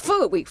also the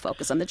food. We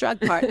focus on the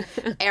drug part.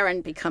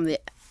 Erin become the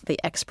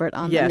expert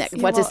on the next.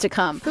 What is to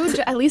come. Food,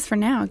 at least for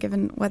now,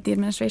 given what the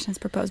administration has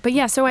proposed.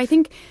 But so I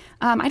think,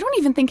 I don't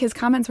even think his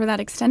comments were that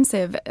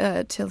extensive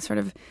to sort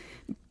of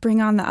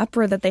bring on the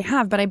uproar that they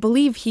have. But I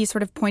believe he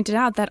sort of pointed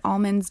out that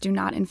almonds do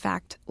not, in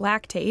fact,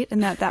 lactate,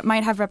 and that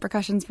might have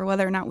repercussions for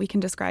whether or not we can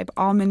describe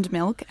almond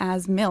milk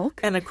as milk.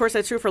 And, of course,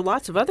 that's true for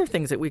lots of other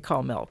things that we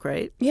call milk,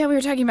 right? Yeah, we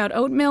were talking about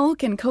oat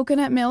milk and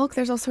coconut milk.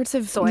 There's all sorts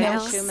of soy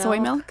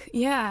milk.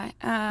 Yeah.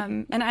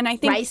 And I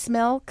think rice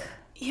milk.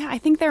 Yeah, I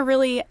think there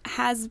really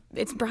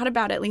it's brought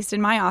about, at least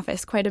in my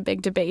office, quite a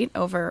big debate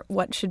over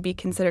what should be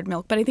considered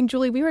milk. But I think,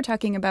 Julie, we were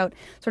talking about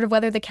sort of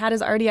whether the cat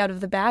is already out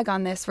of the bag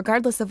on this,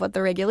 regardless of what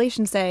the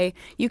regulations say.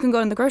 You can go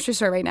in the grocery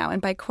store right now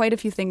and buy quite a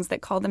few things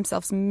that call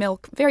themselves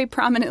milk very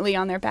prominently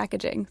on their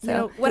packaging.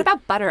 So, what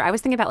about butter? I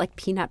was thinking about like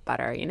peanut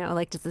butter,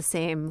 does the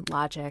same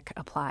logic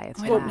apply?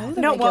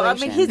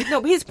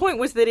 His point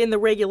was that in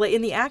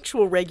the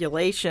actual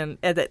regulation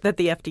that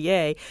the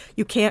FDA,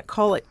 you can't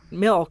call it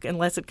milk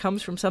unless it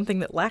comes from something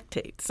that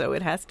lactates. So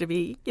it has to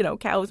be,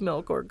 cow's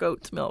milk or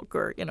goat's milk,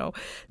 or,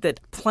 that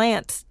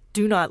plants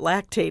do not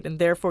lactate and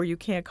therefore you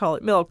can't call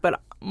it milk.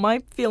 But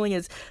my feeling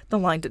is the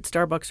lines at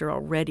Starbucks are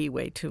already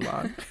way too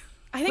long.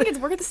 I think it's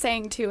worth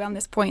saying, too, on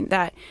this point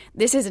that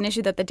this is an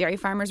issue that the dairy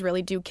farmers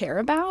really do care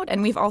about.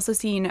 And we've also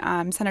seen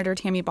Senator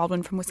Tammy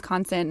Baldwin from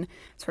Wisconsin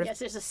sort of Yes,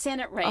 there's a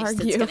Senate race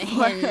that's going to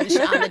hinge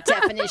on the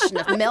definition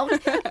of milk.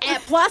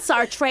 And plus,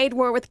 our trade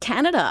war with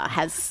Canada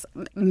has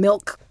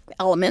milk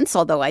elements,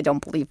 although I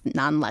don't believe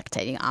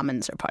non-lactating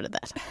almonds are part of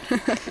that.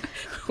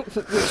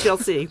 We shall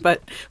see,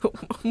 but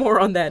more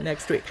on that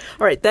next week.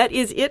 All right, that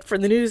is it for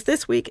the news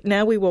this week.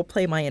 Now we will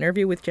play my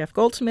interview with Jeff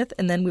Goldsmith,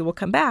 and then we will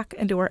come back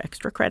and do our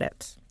extra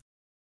credits.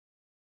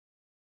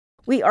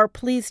 We are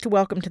pleased to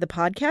welcome to the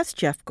podcast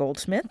Jeff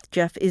Goldsmith.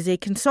 Jeff is a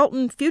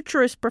consultant,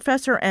 futurist,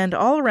 professor, and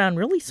all-around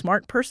really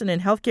smart person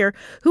in healthcare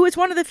who is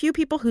one of the few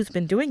people who's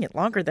been doing it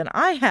longer than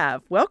I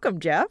have. Welcome,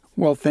 Jeff.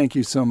 Well, thank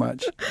you so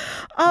much.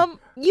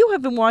 You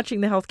have been watching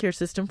the healthcare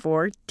system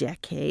for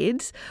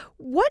decades.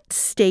 What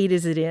state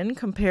is it in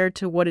compared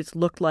to what it's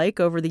looked like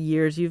over the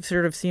years? You've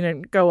sort of seen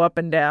it go up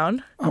and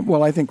down.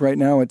 Well, I think right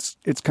now it's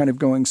kind of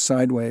going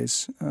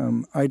sideways.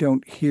 I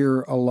don't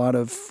hear a lot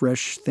of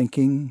fresh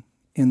thinking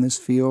in this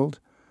field,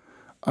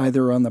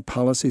 either on the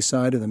policy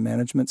side or the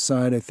management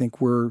side. I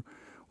think we're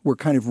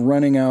kind of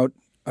running out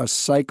a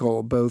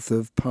cycle both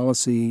of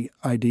policy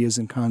ideas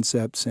and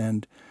concepts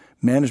and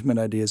management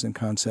ideas and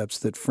concepts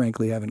that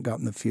frankly haven't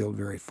gotten the field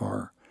very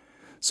far.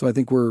 So I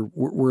think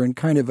we're in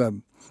kind of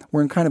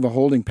a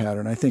holding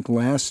pattern. I think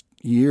last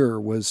year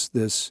was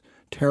this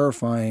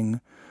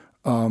terrifying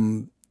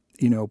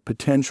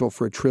potential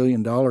for $1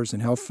 trillion in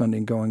health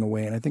funding going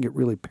away, and I think it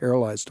really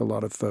paralyzed a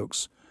lot of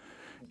folks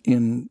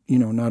in,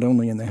 not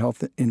only in the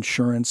health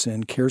insurance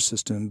and care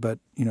system, but,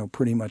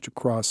 pretty much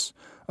across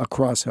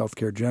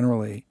healthcare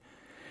generally.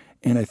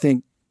 And I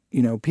think,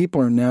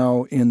 people are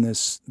now in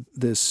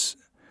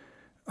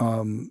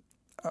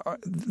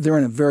they're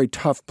in a very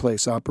tough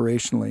place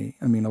operationally.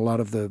 I mean, a lot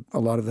of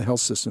the health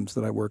systems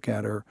that I work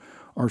at are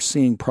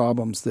seeing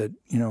problems that,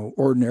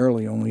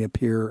 ordinarily only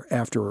appear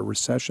after a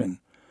recession.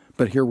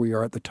 But here we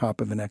are at the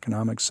top of an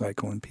economic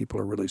cycle and people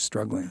are really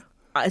struggling.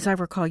 As I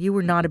recall, you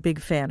were not a big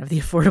fan of the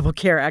Affordable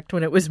Care Act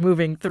when it was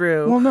moving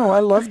through. Well, no, I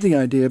loved the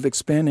idea of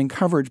expanding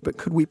coverage, but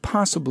could we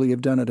possibly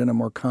have done it in a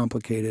more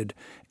complicated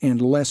and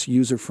less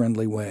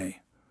user-friendly way?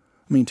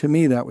 I I mean, to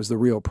me, that was the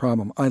real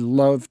problem. I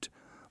loved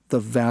the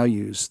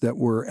values that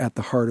were at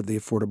the heart of the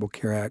Affordable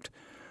Care Act,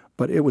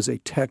 but it was a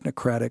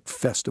technocratic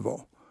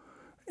festival.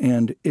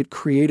 And it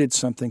created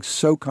something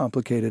so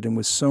complicated and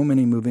with so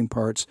many moving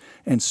parts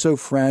and so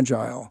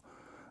fragile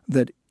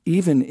that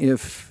even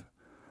if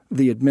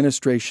the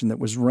administration that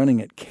was running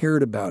it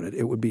cared about it,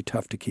 it would be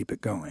tough to keep it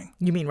going.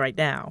 You mean right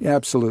now? Yeah,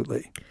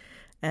 absolutely.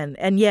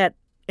 And yet,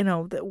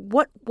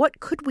 what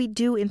could we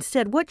do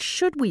instead? What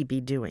should we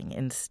be doing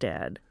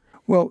instead?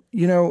 Well,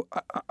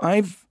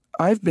 I've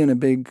been a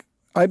big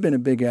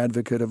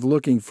advocate of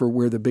looking for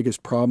where the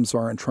biggest problems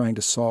are and trying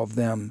to solve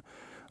them.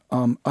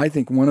 I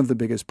think one of the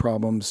biggest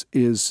problems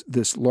is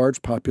this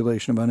large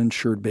population of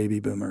uninsured baby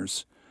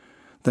boomers.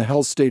 The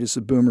health status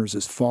of boomers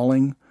is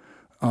falling.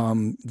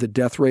 The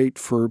death rate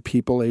for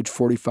people age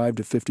 45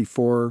 to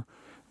 54,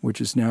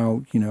 which is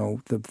now,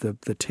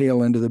 the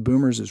tail end of the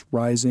boomers, is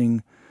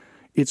rising.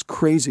 It's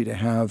crazy to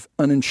have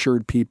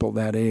uninsured people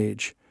that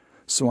age.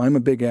 So I'm a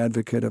big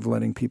advocate of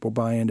letting people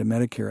buy into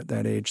Medicare at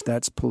that age.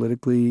 That's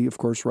politically, of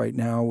course, right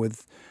now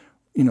with,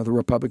 the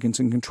Republicans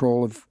in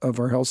control of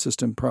our health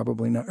system,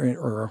 probably not,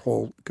 or our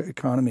whole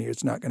economy,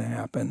 it's not going to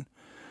happen.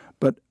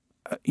 But,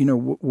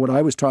 what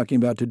I was talking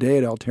about today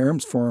at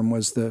Alterum's forum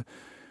was the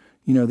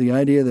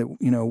idea that,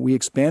 we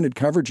expanded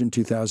coverage in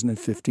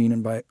 2015,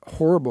 and by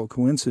horrible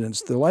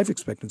coincidence, the life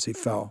expectancy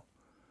fell.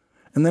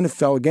 And then it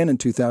fell again in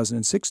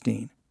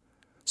 2016.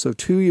 So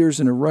 2 years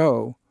in a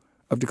row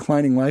of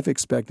declining life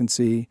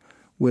expectancy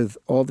with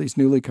all these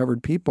newly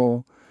covered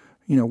people,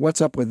 what's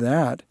up with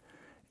that?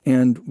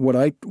 And what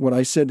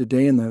I said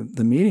today in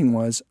the meeting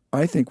was,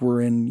 I think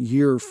we're in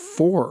year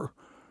 4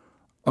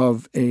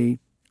 of a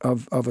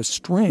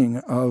string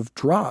of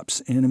drops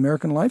in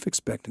American life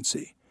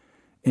expectancy.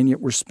 And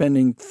yet we're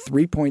spending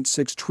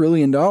 $3.6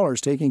 trillion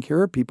taking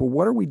care of people.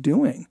 What are we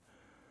doing?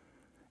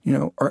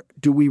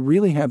 Do we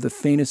really have the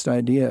faintest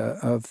idea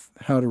of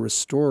how to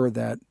restore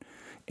that,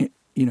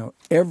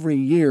 every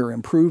year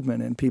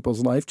improvement in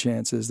people's life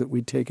chances that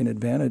we'd taken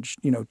advantage,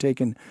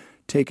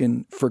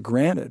 taken for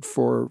granted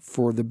for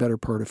the better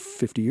part of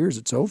 50 years?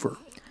 It's over.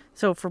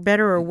 So for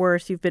better or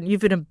worse, you've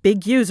been a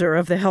big user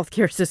of the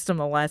healthcare system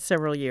the last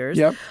several years.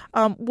 Yep.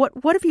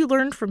 What have you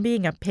learned from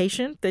being a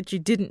patient that you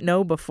didn't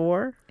know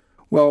before?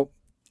 Well,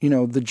 the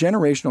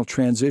generational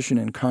transition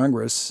in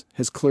Congress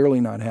has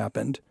clearly not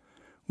happened.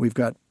 We've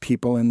got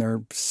people in their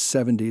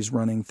 70s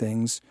running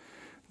things.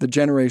 The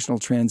generational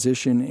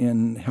transition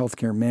in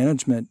healthcare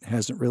management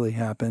hasn't really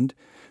happened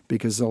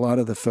because a lot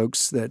of the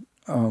folks that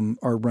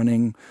are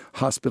running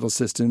hospital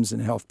systems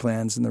and health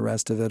plans and the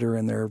rest of it are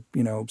in their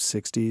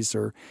 60s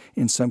or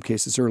in some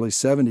cases early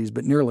 70s,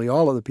 but nearly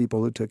all of the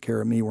people who took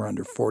care of me were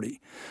under 40.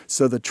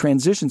 So the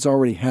transition's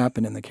already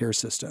happened in the care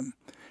system,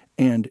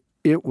 and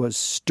it was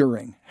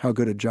stirring how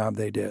good a job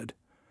they did.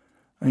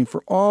 I mean,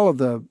 for all of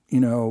the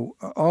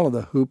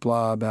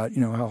hoopla about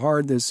how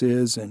hard this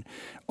is and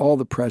all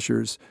the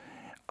pressures,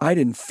 I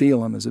didn't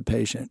feel them as a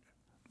patient.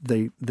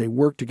 They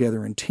worked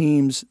together in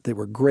teams. They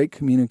were great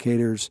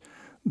communicators.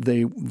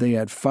 They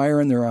had fire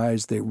in their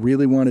eyes. They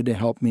really wanted to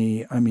help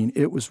me. I mean,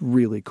 it was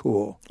really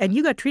cool. And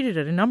you got treated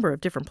at a number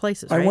of different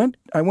places, right?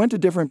 I went to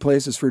different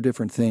places for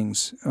different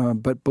things.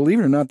 But believe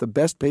it or not, the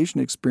best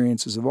patient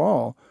experiences of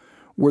all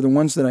were the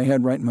ones that I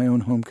had right in my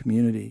own home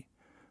community.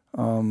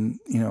 I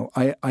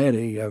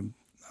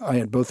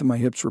had both of my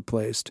hips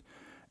replaced,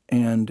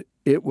 and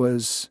it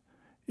was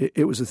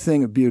a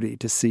thing of beauty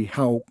to see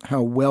how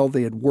well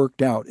they had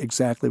worked out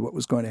exactly what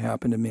was going to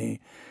happen to me,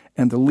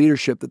 and the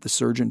leadership that the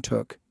surgeon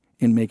took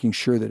in making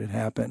sure that it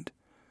happened.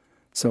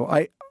 So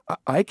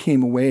I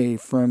came away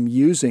from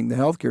using the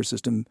healthcare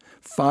system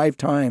 5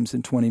 times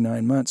in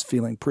 29 months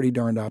feeling pretty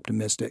darned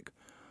optimistic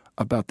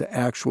about the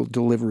actual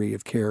delivery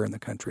of care in the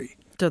country.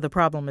 So the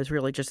problem is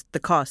really just the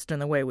cost and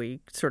the way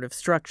we sort of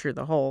structure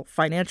the whole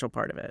financial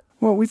part of it.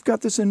 Well, we've got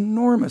this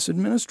enormous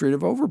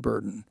administrative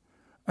overburden.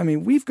 I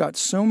mean, we've got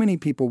so many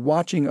people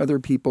watching other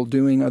people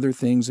doing other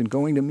things and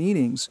going to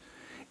meetings.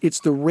 It's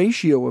the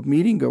ratio of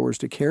meeting goers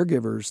to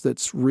caregivers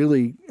that's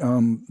really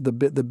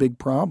the big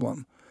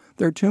problem.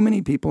 There are too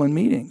many people in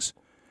meetings,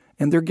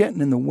 and they're getting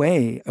in the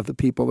way of the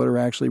people that are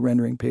actually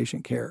rendering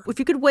patient care. If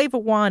you could wave a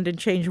wand and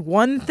change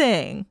one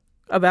thing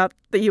about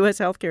the U.S.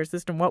 healthcare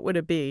system, what would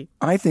it be?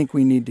 I think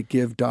we need to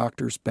give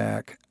doctors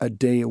back a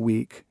day a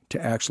week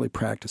to actually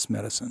practice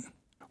medicine.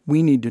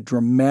 We need to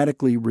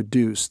dramatically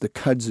reduce the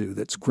kudzu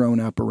that's grown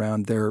up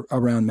around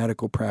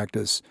medical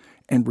practice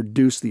and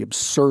reduce the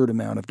absurd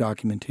amount of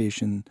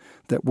documentation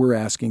that we're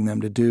asking them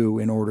to do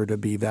in order to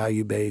be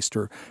value-based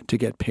or to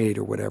get paid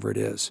or whatever it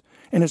is.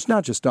 And it's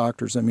not just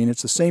doctors. I mean,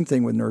 it's the same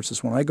thing with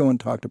nurses. When I go and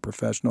talk to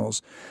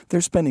professionals,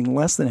 they're spending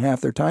less than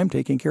half their time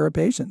taking care of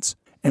patients.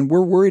 And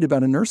we're worried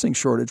about a nursing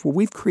shortage. Well,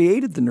 we've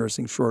created the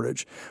nursing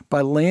shortage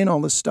by laying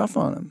all this stuff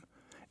on them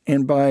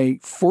and by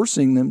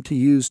forcing them to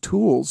use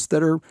tools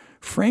that are,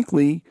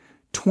 frankly,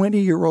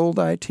 20-year-old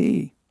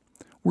IT.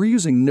 We're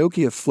using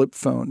Nokia flip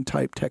phone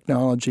type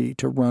technology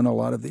to run a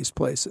lot of these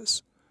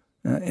places.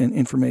 and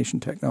information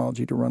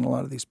technology to run a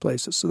lot of these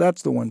places. So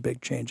that's the one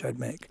big change I'd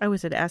make. I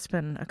was at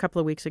Aspen a couple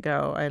of weeks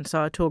ago and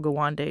saw Atul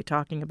Gawande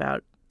talking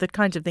about the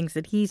kinds of things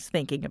that he's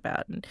thinking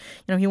about. And,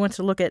 he wants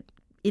to look at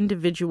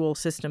individual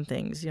system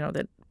things,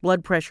 that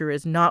blood pressure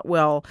is not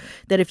well,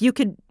 that if you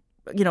could,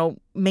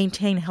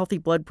 maintain healthy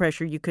blood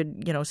pressure, you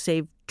could,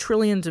 save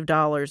trillions of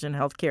dollars in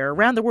healthcare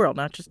around the world,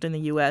 not just in the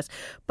U.S.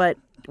 But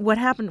what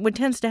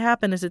tends to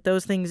happen is that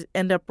those things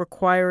end up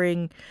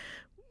requiring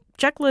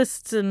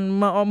checklists and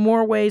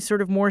more ways,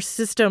 sort of more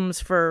systems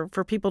for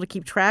people to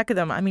keep track of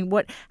them. I mean,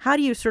 how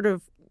do you sort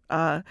of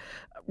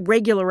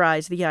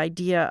regularize the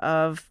idea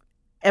of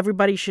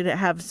everybody should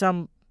have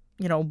some,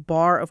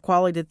 bar of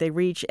quality that they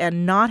reach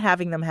and not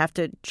having them have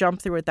to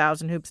jump through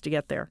 1,000 hoops to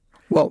get there?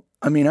 Well,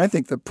 I mean, I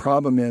think the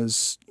problem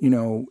is,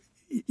 you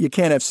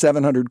can't have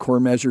 700 core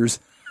measures.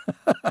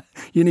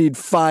 You need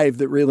 5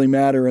 that really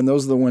matter, and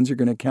those are the ones you're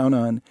going to count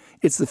on.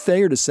 It's the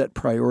failure to set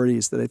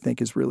priorities that I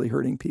think is really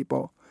hurting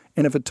people.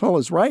 And if Atul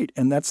is right,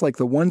 and that's like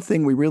the one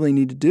thing we really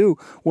need to do,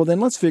 well, then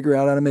let's figure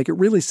out how to make it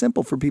really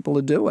simple for people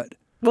to do it.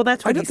 Well,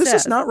 that's what he says.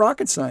 This is not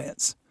rocket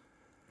science.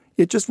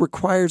 It just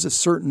requires a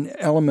certain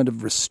element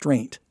of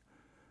restraint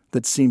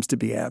that seems to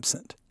be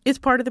absent. Is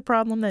part of the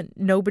problem that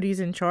nobody's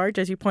in charge?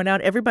 As you point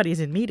out, everybody's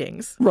in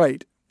meetings.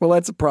 Right. Well,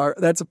 that's a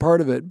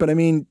part of it. But I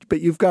mean,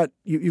 you've got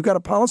a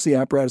policy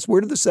apparatus.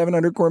 Where did the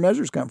 700 core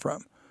measures come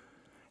from?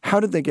 How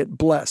did they get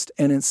blessed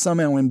and it's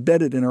somehow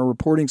embedded in our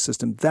reporting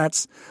system?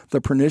 That's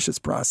the pernicious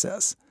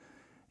process.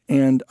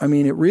 And I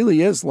mean, it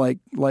really is like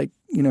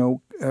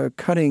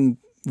cutting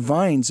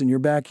vines in your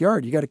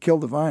backyard. You got to kill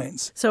the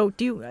vines. So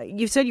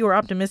you said you were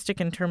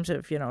optimistic in terms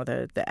of,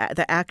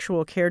 the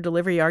actual care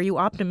delivery. Are you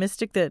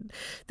optimistic that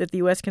the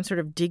U.S. can sort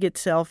of dig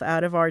itself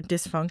out of our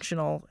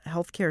dysfunctional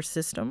healthcare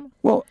system?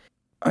 Well,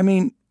 I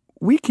mean,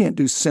 we can't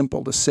do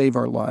simple to save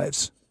our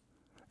lives.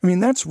 I mean,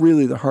 that's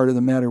really the heart of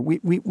the matter.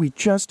 We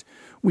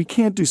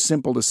can't do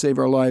simple to save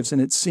our lives. And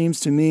it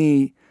seems to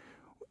me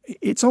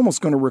it's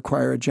almost going to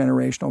require a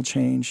generational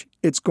change.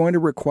 It's going to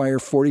require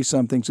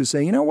 40-somethings who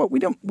say, you know what, we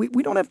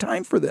don't have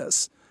time for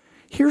this.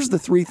 Here's the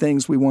 3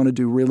 things we want to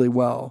do really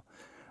well.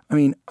 I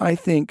mean,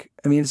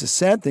 it's a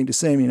sad thing to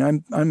say. I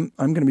mean, I'm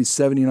going to be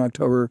 70 in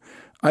October.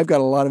 I've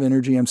got a lot of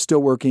energy. I'm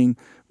still working.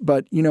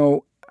 But,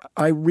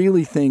 I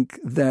really think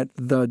that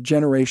the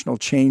generational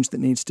change that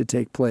needs to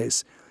take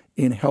place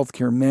in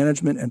healthcare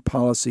management and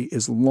policy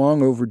is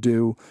long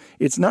overdue.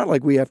 It's not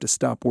like we have to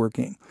stop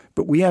working,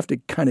 but we have to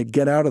kind of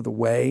get out of the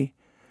way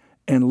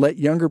and let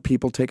younger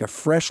people take a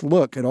fresh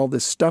look at all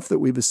this stuff that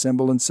we've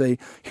assembled and say,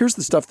 here's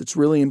the stuff that's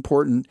really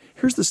important.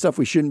 Here's the stuff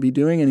we shouldn't be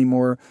doing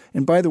anymore.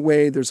 And by the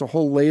way, there's a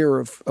whole layer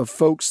of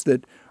folks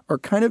that are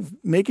kind of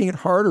making it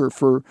harder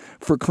for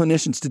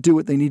clinicians to do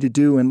what they need to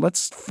do. And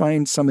let's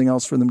find something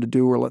else for them to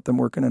do or let them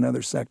work in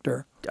another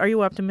sector. Are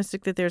you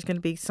optimistic that there's going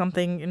to be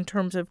something in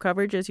terms of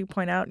coverage? As you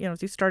point out,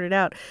 as you started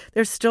out,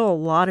 there's still a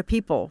lot of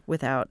people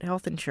without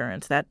health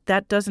insurance.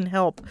 That doesn't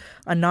help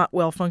a not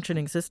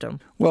well-functioning system.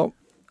 Well,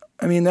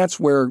 I mean, that's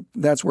where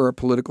our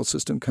political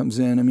system comes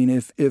in. I mean,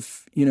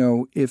 if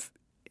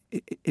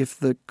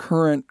the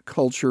current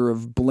culture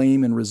of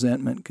blame and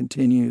resentment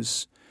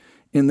continues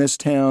in this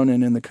town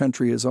and in the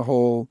country as a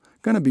whole,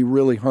 going to be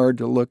really hard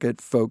to look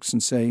at folks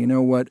and say, you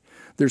know what,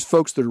 there's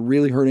folks that are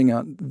really hurting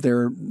out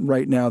there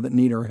right now that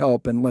need our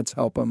help, and let's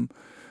help them.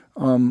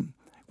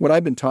 What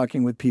I've been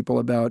talking with people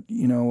about,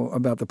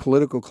 about the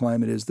political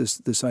climate is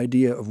this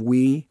idea of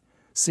we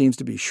seems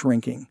to be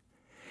shrinking.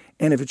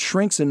 And if it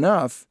shrinks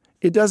enough,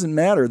 it doesn't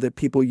matter that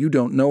people you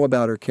don't know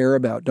about or care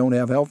about don't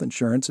have health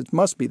insurance. It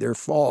must be their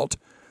fault.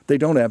 They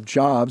don't have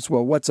jobs.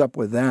 Well, what's up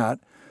with that?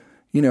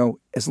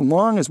 As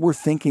long as we're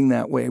thinking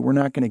that way, we're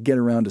not going to get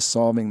around to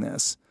solving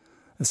this.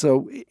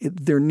 So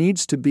there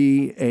needs to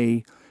be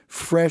a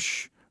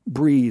fresh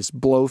breeze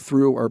blow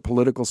through our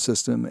political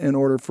system in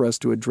order for us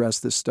to address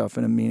this stuff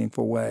in a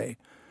meaningful way.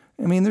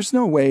 I mean, there's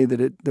no way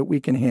that we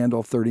can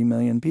handle 30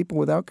 million people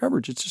without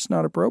coverage. It's just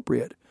not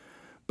appropriate.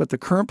 But the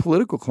current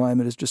political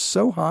climate is just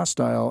so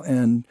hostile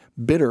and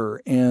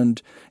bitter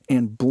and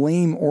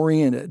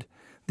blame-oriented.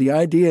 The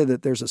idea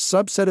that there's a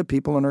subset of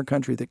people in our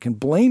country that can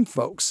blame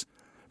folks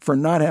for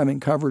not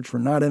having coverage, for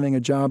not having a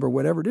job or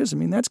whatever it is. I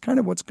mean, that's kind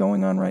of what's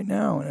going on right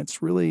now, and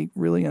it's really,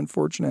 really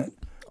unfortunate.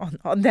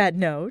 On that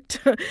note,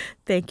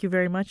 thank you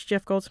very much,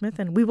 Jeff Goldsmith,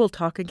 and we will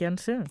talk again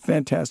soon.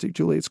 Fantastic,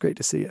 Julie. It's great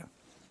to see you.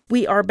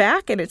 We are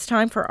back, and it's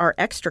time for our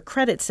extra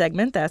credit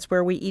segment. That's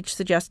where we each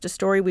suggest a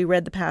story we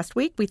read the past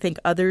week we think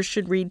others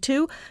should read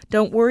too.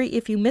 Don't worry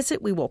if you miss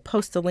it. We will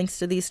post the links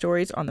to these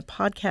stories on the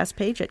podcast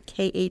page at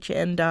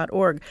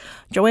khn.org.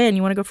 Joanne,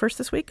 you want to go first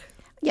this week?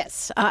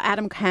 Yes.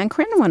 Adam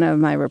Cancrin, one of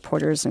my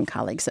reporters and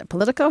colleagues at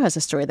Politico, has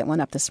a story that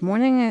went up this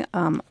morning.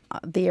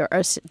 There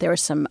are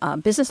some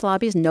business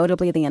lobbies,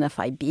 notably the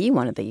NFIB,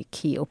 one of the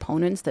key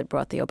opponents that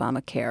brought the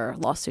Obamacare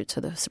lawsuit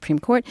to the Supreme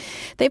Court.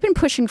 They've been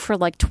pushing for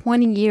like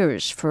 20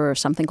 years for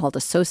something called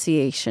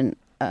association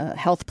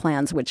health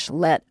plans, which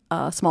let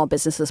small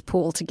businesses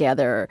pool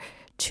together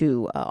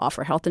to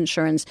offer health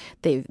insurance.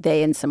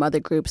 They and some other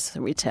groups,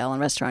 retail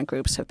and restaurant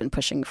groups, have been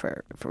pushing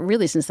for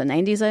really since the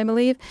 90s, I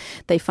believe.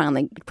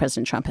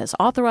 President Trump has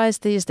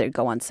authorized these. They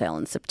go on sale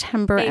in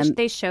September.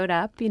 They showed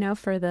up,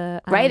 for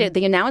the... Right.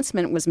 The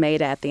announcement was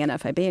made at the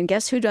NFIB. And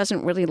guess who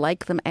doesn't really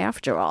like them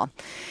after all?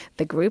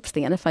 The groups,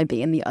 the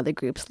NFIB and the other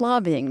groups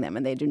lobbying them.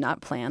 And they do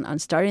not plan on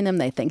starting them.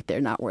 They think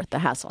they're not worth the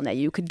hassle. Now,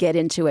 you could get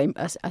into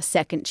a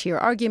second-tier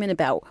argument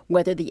about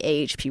whether the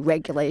AHP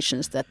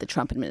regulations that the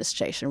Trump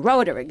administration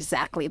wrote are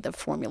exactly the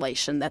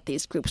formulation that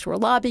these groups were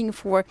lobbying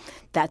for.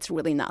 That's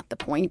really not the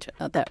point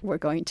that we're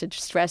going to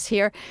stress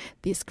here.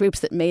 These groups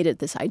that made it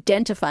this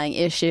identifying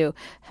issue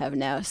have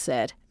now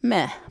said,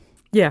 meh.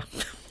 Yeah.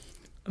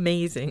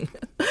 Amazing.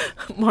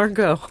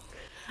 Margot.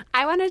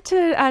 I wanted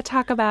to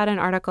talk about an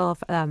article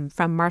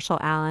from Marshall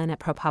Allen at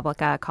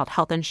ProPublica called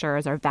Health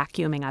Insurers Are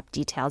Vacuuming Up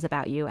Details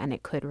About You and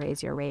It Could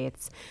Raise Your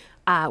Rates,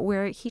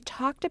 where he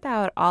talked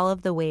about all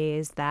of the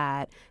ways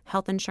that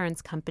health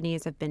insurance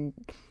companies have been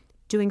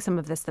doing some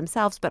of this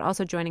themselves, but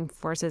also joining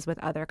forces with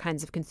other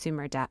kinds of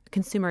consumer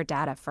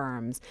data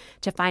firms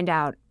to find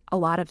out a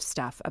lot of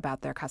stuff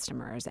about their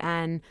customers.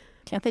 And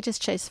can't they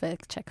just check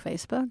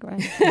Facebook,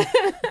 right?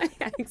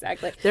 Yeah,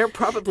 exactly. They're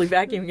probably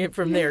vacuuming it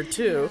from there,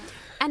 too.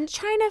 And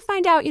trying to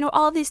find out,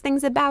 all of these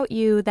things about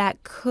you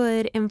that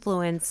could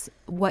influence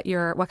what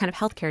kind of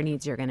healthcare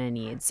needs you're going to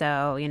need.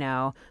 So,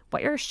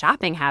 what your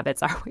shopping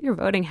habits are, what your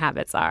voting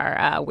habits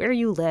are, where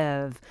you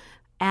live,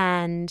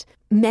 and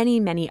many,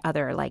 many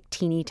other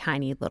teeny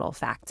tiny little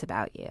facts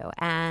about you.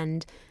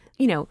 And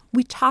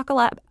we talk a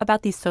lot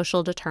about these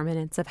social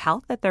determinants of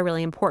health, that they're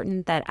really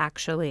important, that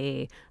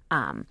actually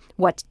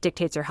what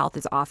dictates your health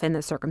is often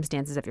the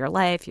circumstances of your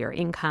life, your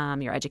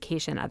income, your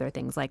education, other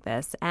things like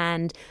this.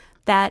 And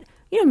that,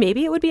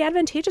 maybe it would be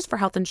advantageous for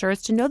health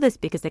insurers to know this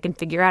because they can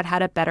figure out how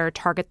to better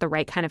target the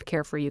right kind of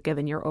care for you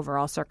given your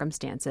overall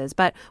circumstances.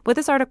 But what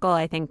this article,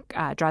 I think,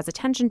 draws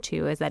attention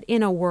to is that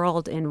in a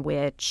world in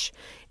which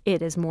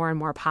it is more and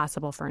more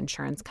possible for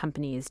insurance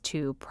companies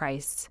to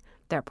price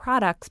their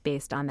products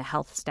based on the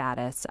health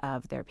status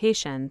of their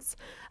patients,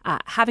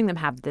 having them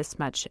have this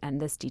much and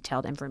this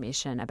detailed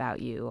information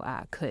about you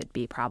could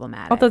be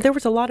problematic. Although there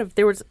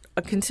was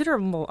a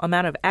considerable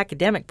amount of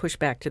academic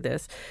pushback to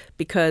this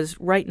because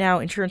right now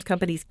insurance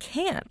companies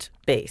can't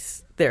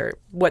base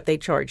what they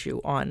charge you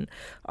on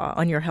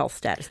your health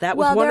status. That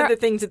was one of the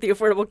things that the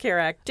Affordable Care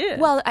Act did.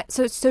 Well,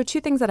 so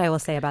two things that I will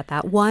say about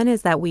that. One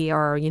is that we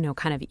are,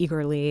 kind of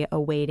eagerly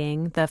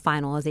awaiting the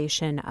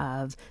finalization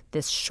of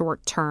this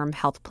short-term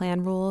health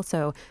plan rule.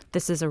 So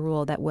this is a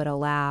rule that would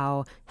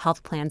allow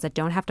health plans that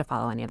don't have to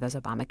follow any of those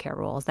Obamacare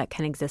rules that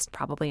can exist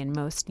probably in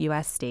most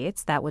U.S.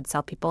 states that would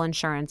sell people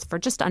insurance for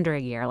just under a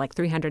year,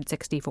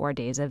 364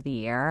 days of the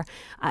year,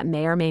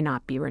 may or may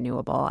not be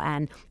renewable.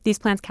 And these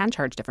plans can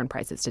charge different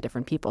prices to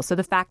different people. So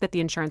the fact that the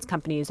insurance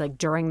companies,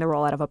 during the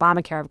rollout of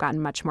Obamacare, have gotten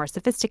much more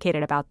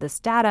sophisticated about this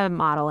data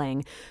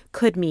modeling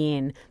could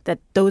mean that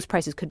those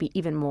prices could be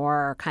even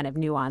more kind of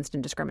nuanced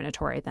and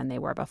discriminatory than they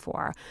were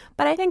before.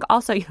 But I think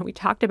also, we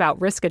talked about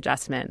risk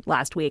adjustment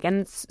last week,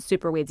 and it's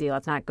super weedsy.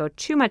 Let's not go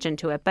too much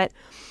into it. But,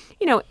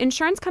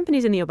 insurance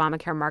companies in the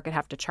Obamacare market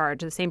have to charge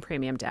the same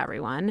premium to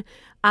everyone.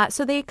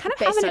 So they kind of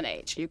based on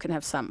age. You can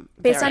have some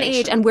based on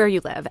age and where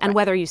you live and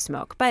whether you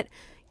smoke. But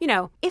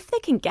if they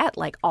can get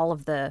all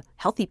of the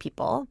healthy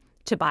people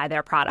to buy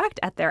their product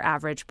at their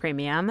average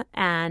premium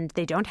and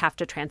they don't have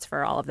to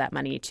transfer all of that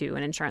money to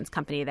an insurance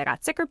company that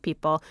got sicker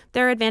people,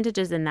 there are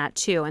advantages in that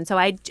too. And so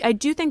I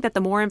do think that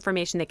the more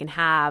information they can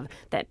have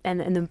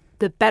and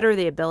the better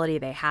the ability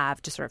they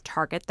have to sort of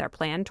target their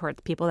plan towards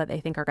people that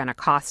they think are going to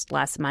cost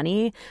less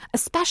money,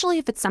 especially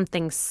if it's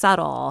something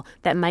subtle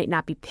that might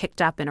not be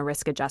picked up in a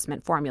risk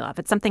adjustment formula. If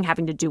it's something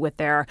having to do with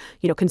their,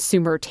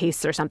 consumer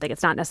tastes or something,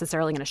 it's not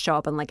necessarily going to show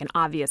up in an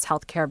obvious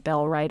healthcare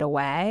bill right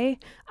away.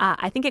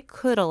 I think it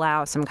could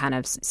allow some kind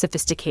of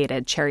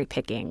sophisticated cherry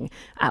picking,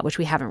 which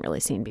we haven't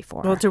really seen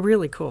before. Well, it's a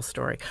really cool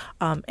story.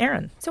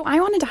 Erin. So I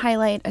wanted to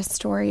highlight a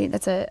story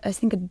that's I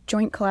think a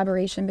joint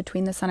collaboration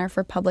between the Center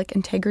for Public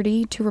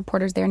Integrity, two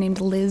reporters there named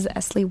Liz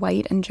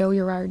Esley-White and Joe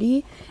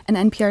Girardi, and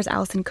NPR's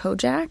Allison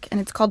Kojak, and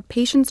it's called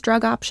Patients'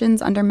 Drug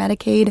Options Under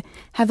Medicaid,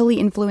 Heavily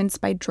Influenced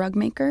by Drug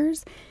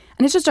Makers.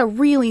 And it's just a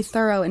really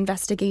thorough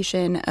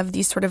investigation of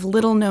these sort of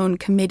little-known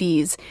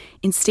committees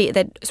in state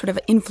that sort of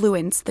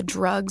influence the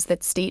drugs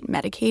that state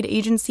Medicaid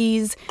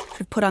agencies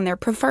sort of put on their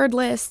preferred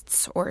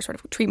lists or sort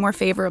of treat more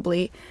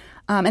favorably.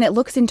 And it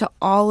looks into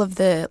all of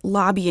the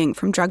lobbying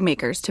from drug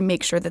makers to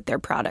make sure that their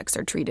products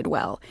are treated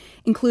well,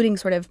 including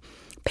sort of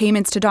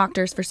payments to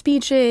doctors for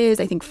speeches,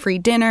 I think free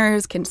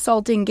dinners,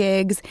 consulting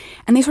gigs.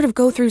 And they sort of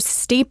go through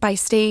state by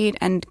state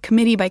and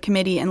committee by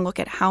committee and look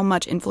at how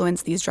much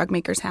influence these drug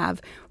makers have,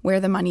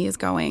 where the money is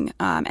going,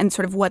 and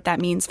sort of what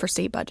that means for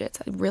state budgets.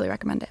 I really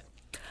recommend it.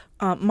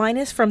 Mine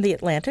is from The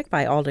Atlantic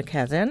by Alda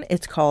Kazan.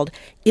 It's called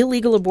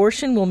Illegal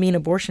Abortion Will Mean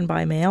Abortion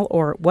by Mail,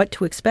 or What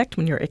to Expect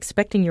When You're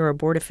Expecting Your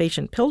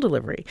Abortifacient Pill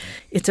Delivery.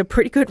 It's a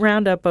pretty good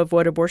roundup of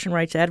what abortion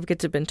rights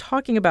advocates have been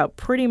talking about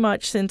pretty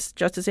much since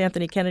Justice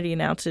Anthony Kennedy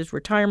announced his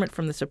retirement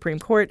from the Supreme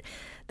Court,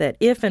 that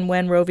if and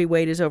when Roe v.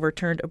 Wade is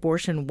overturned,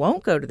 abortion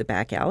won't go to the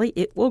back alley.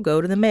 It will go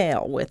to the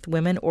mail, with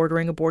women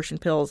ordering abortion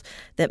pills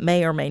that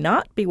may or may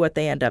not be what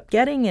they end up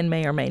getting and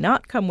may or may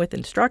not come with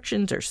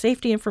instructions or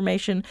safety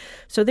information.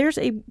 So there's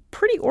a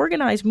pretty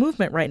organized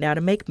movement right now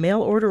to make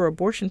mail-order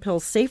abortion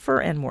pills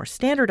safer and more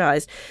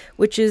standardized,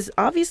 which is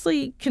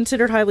obviously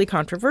considered highly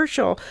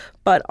controversial,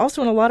 but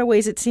also in a lot of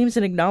ways it seems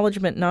an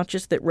acknowledgement not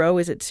just that Roe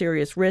is at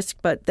serious risk,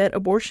 but that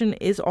abortion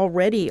is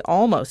already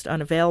almost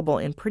unavailable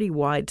in pretty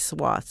wide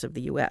swaths of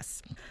the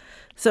U.S.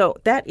 So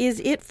that is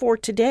it for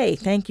today.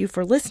 Thank you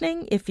for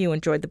listening. If you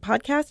enjoyed the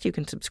podcast, you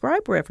can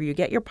subscribe wherever you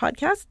get your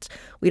podcasts.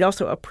 We'd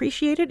also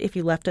appreciate it if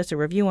you left us a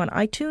review on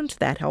iTunes.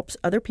 That helps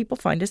other people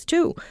find us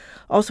too.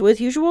 Also,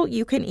 as usual,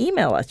 you can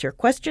email us your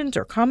questions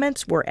or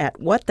comments. We're at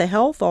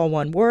whatthehealth, all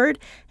one word,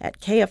 at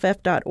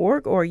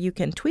kff.org, or you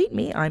can tweet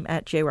me. I'm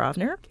at Jay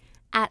Rovner.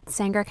 At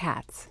Sanger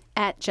Katz.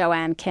 At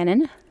Joanne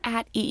Kinnan.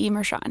 At E.E.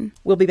 Mershon.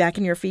 We'll be back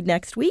in your feed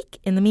next week.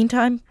 In the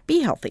meantime, be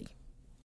healthy.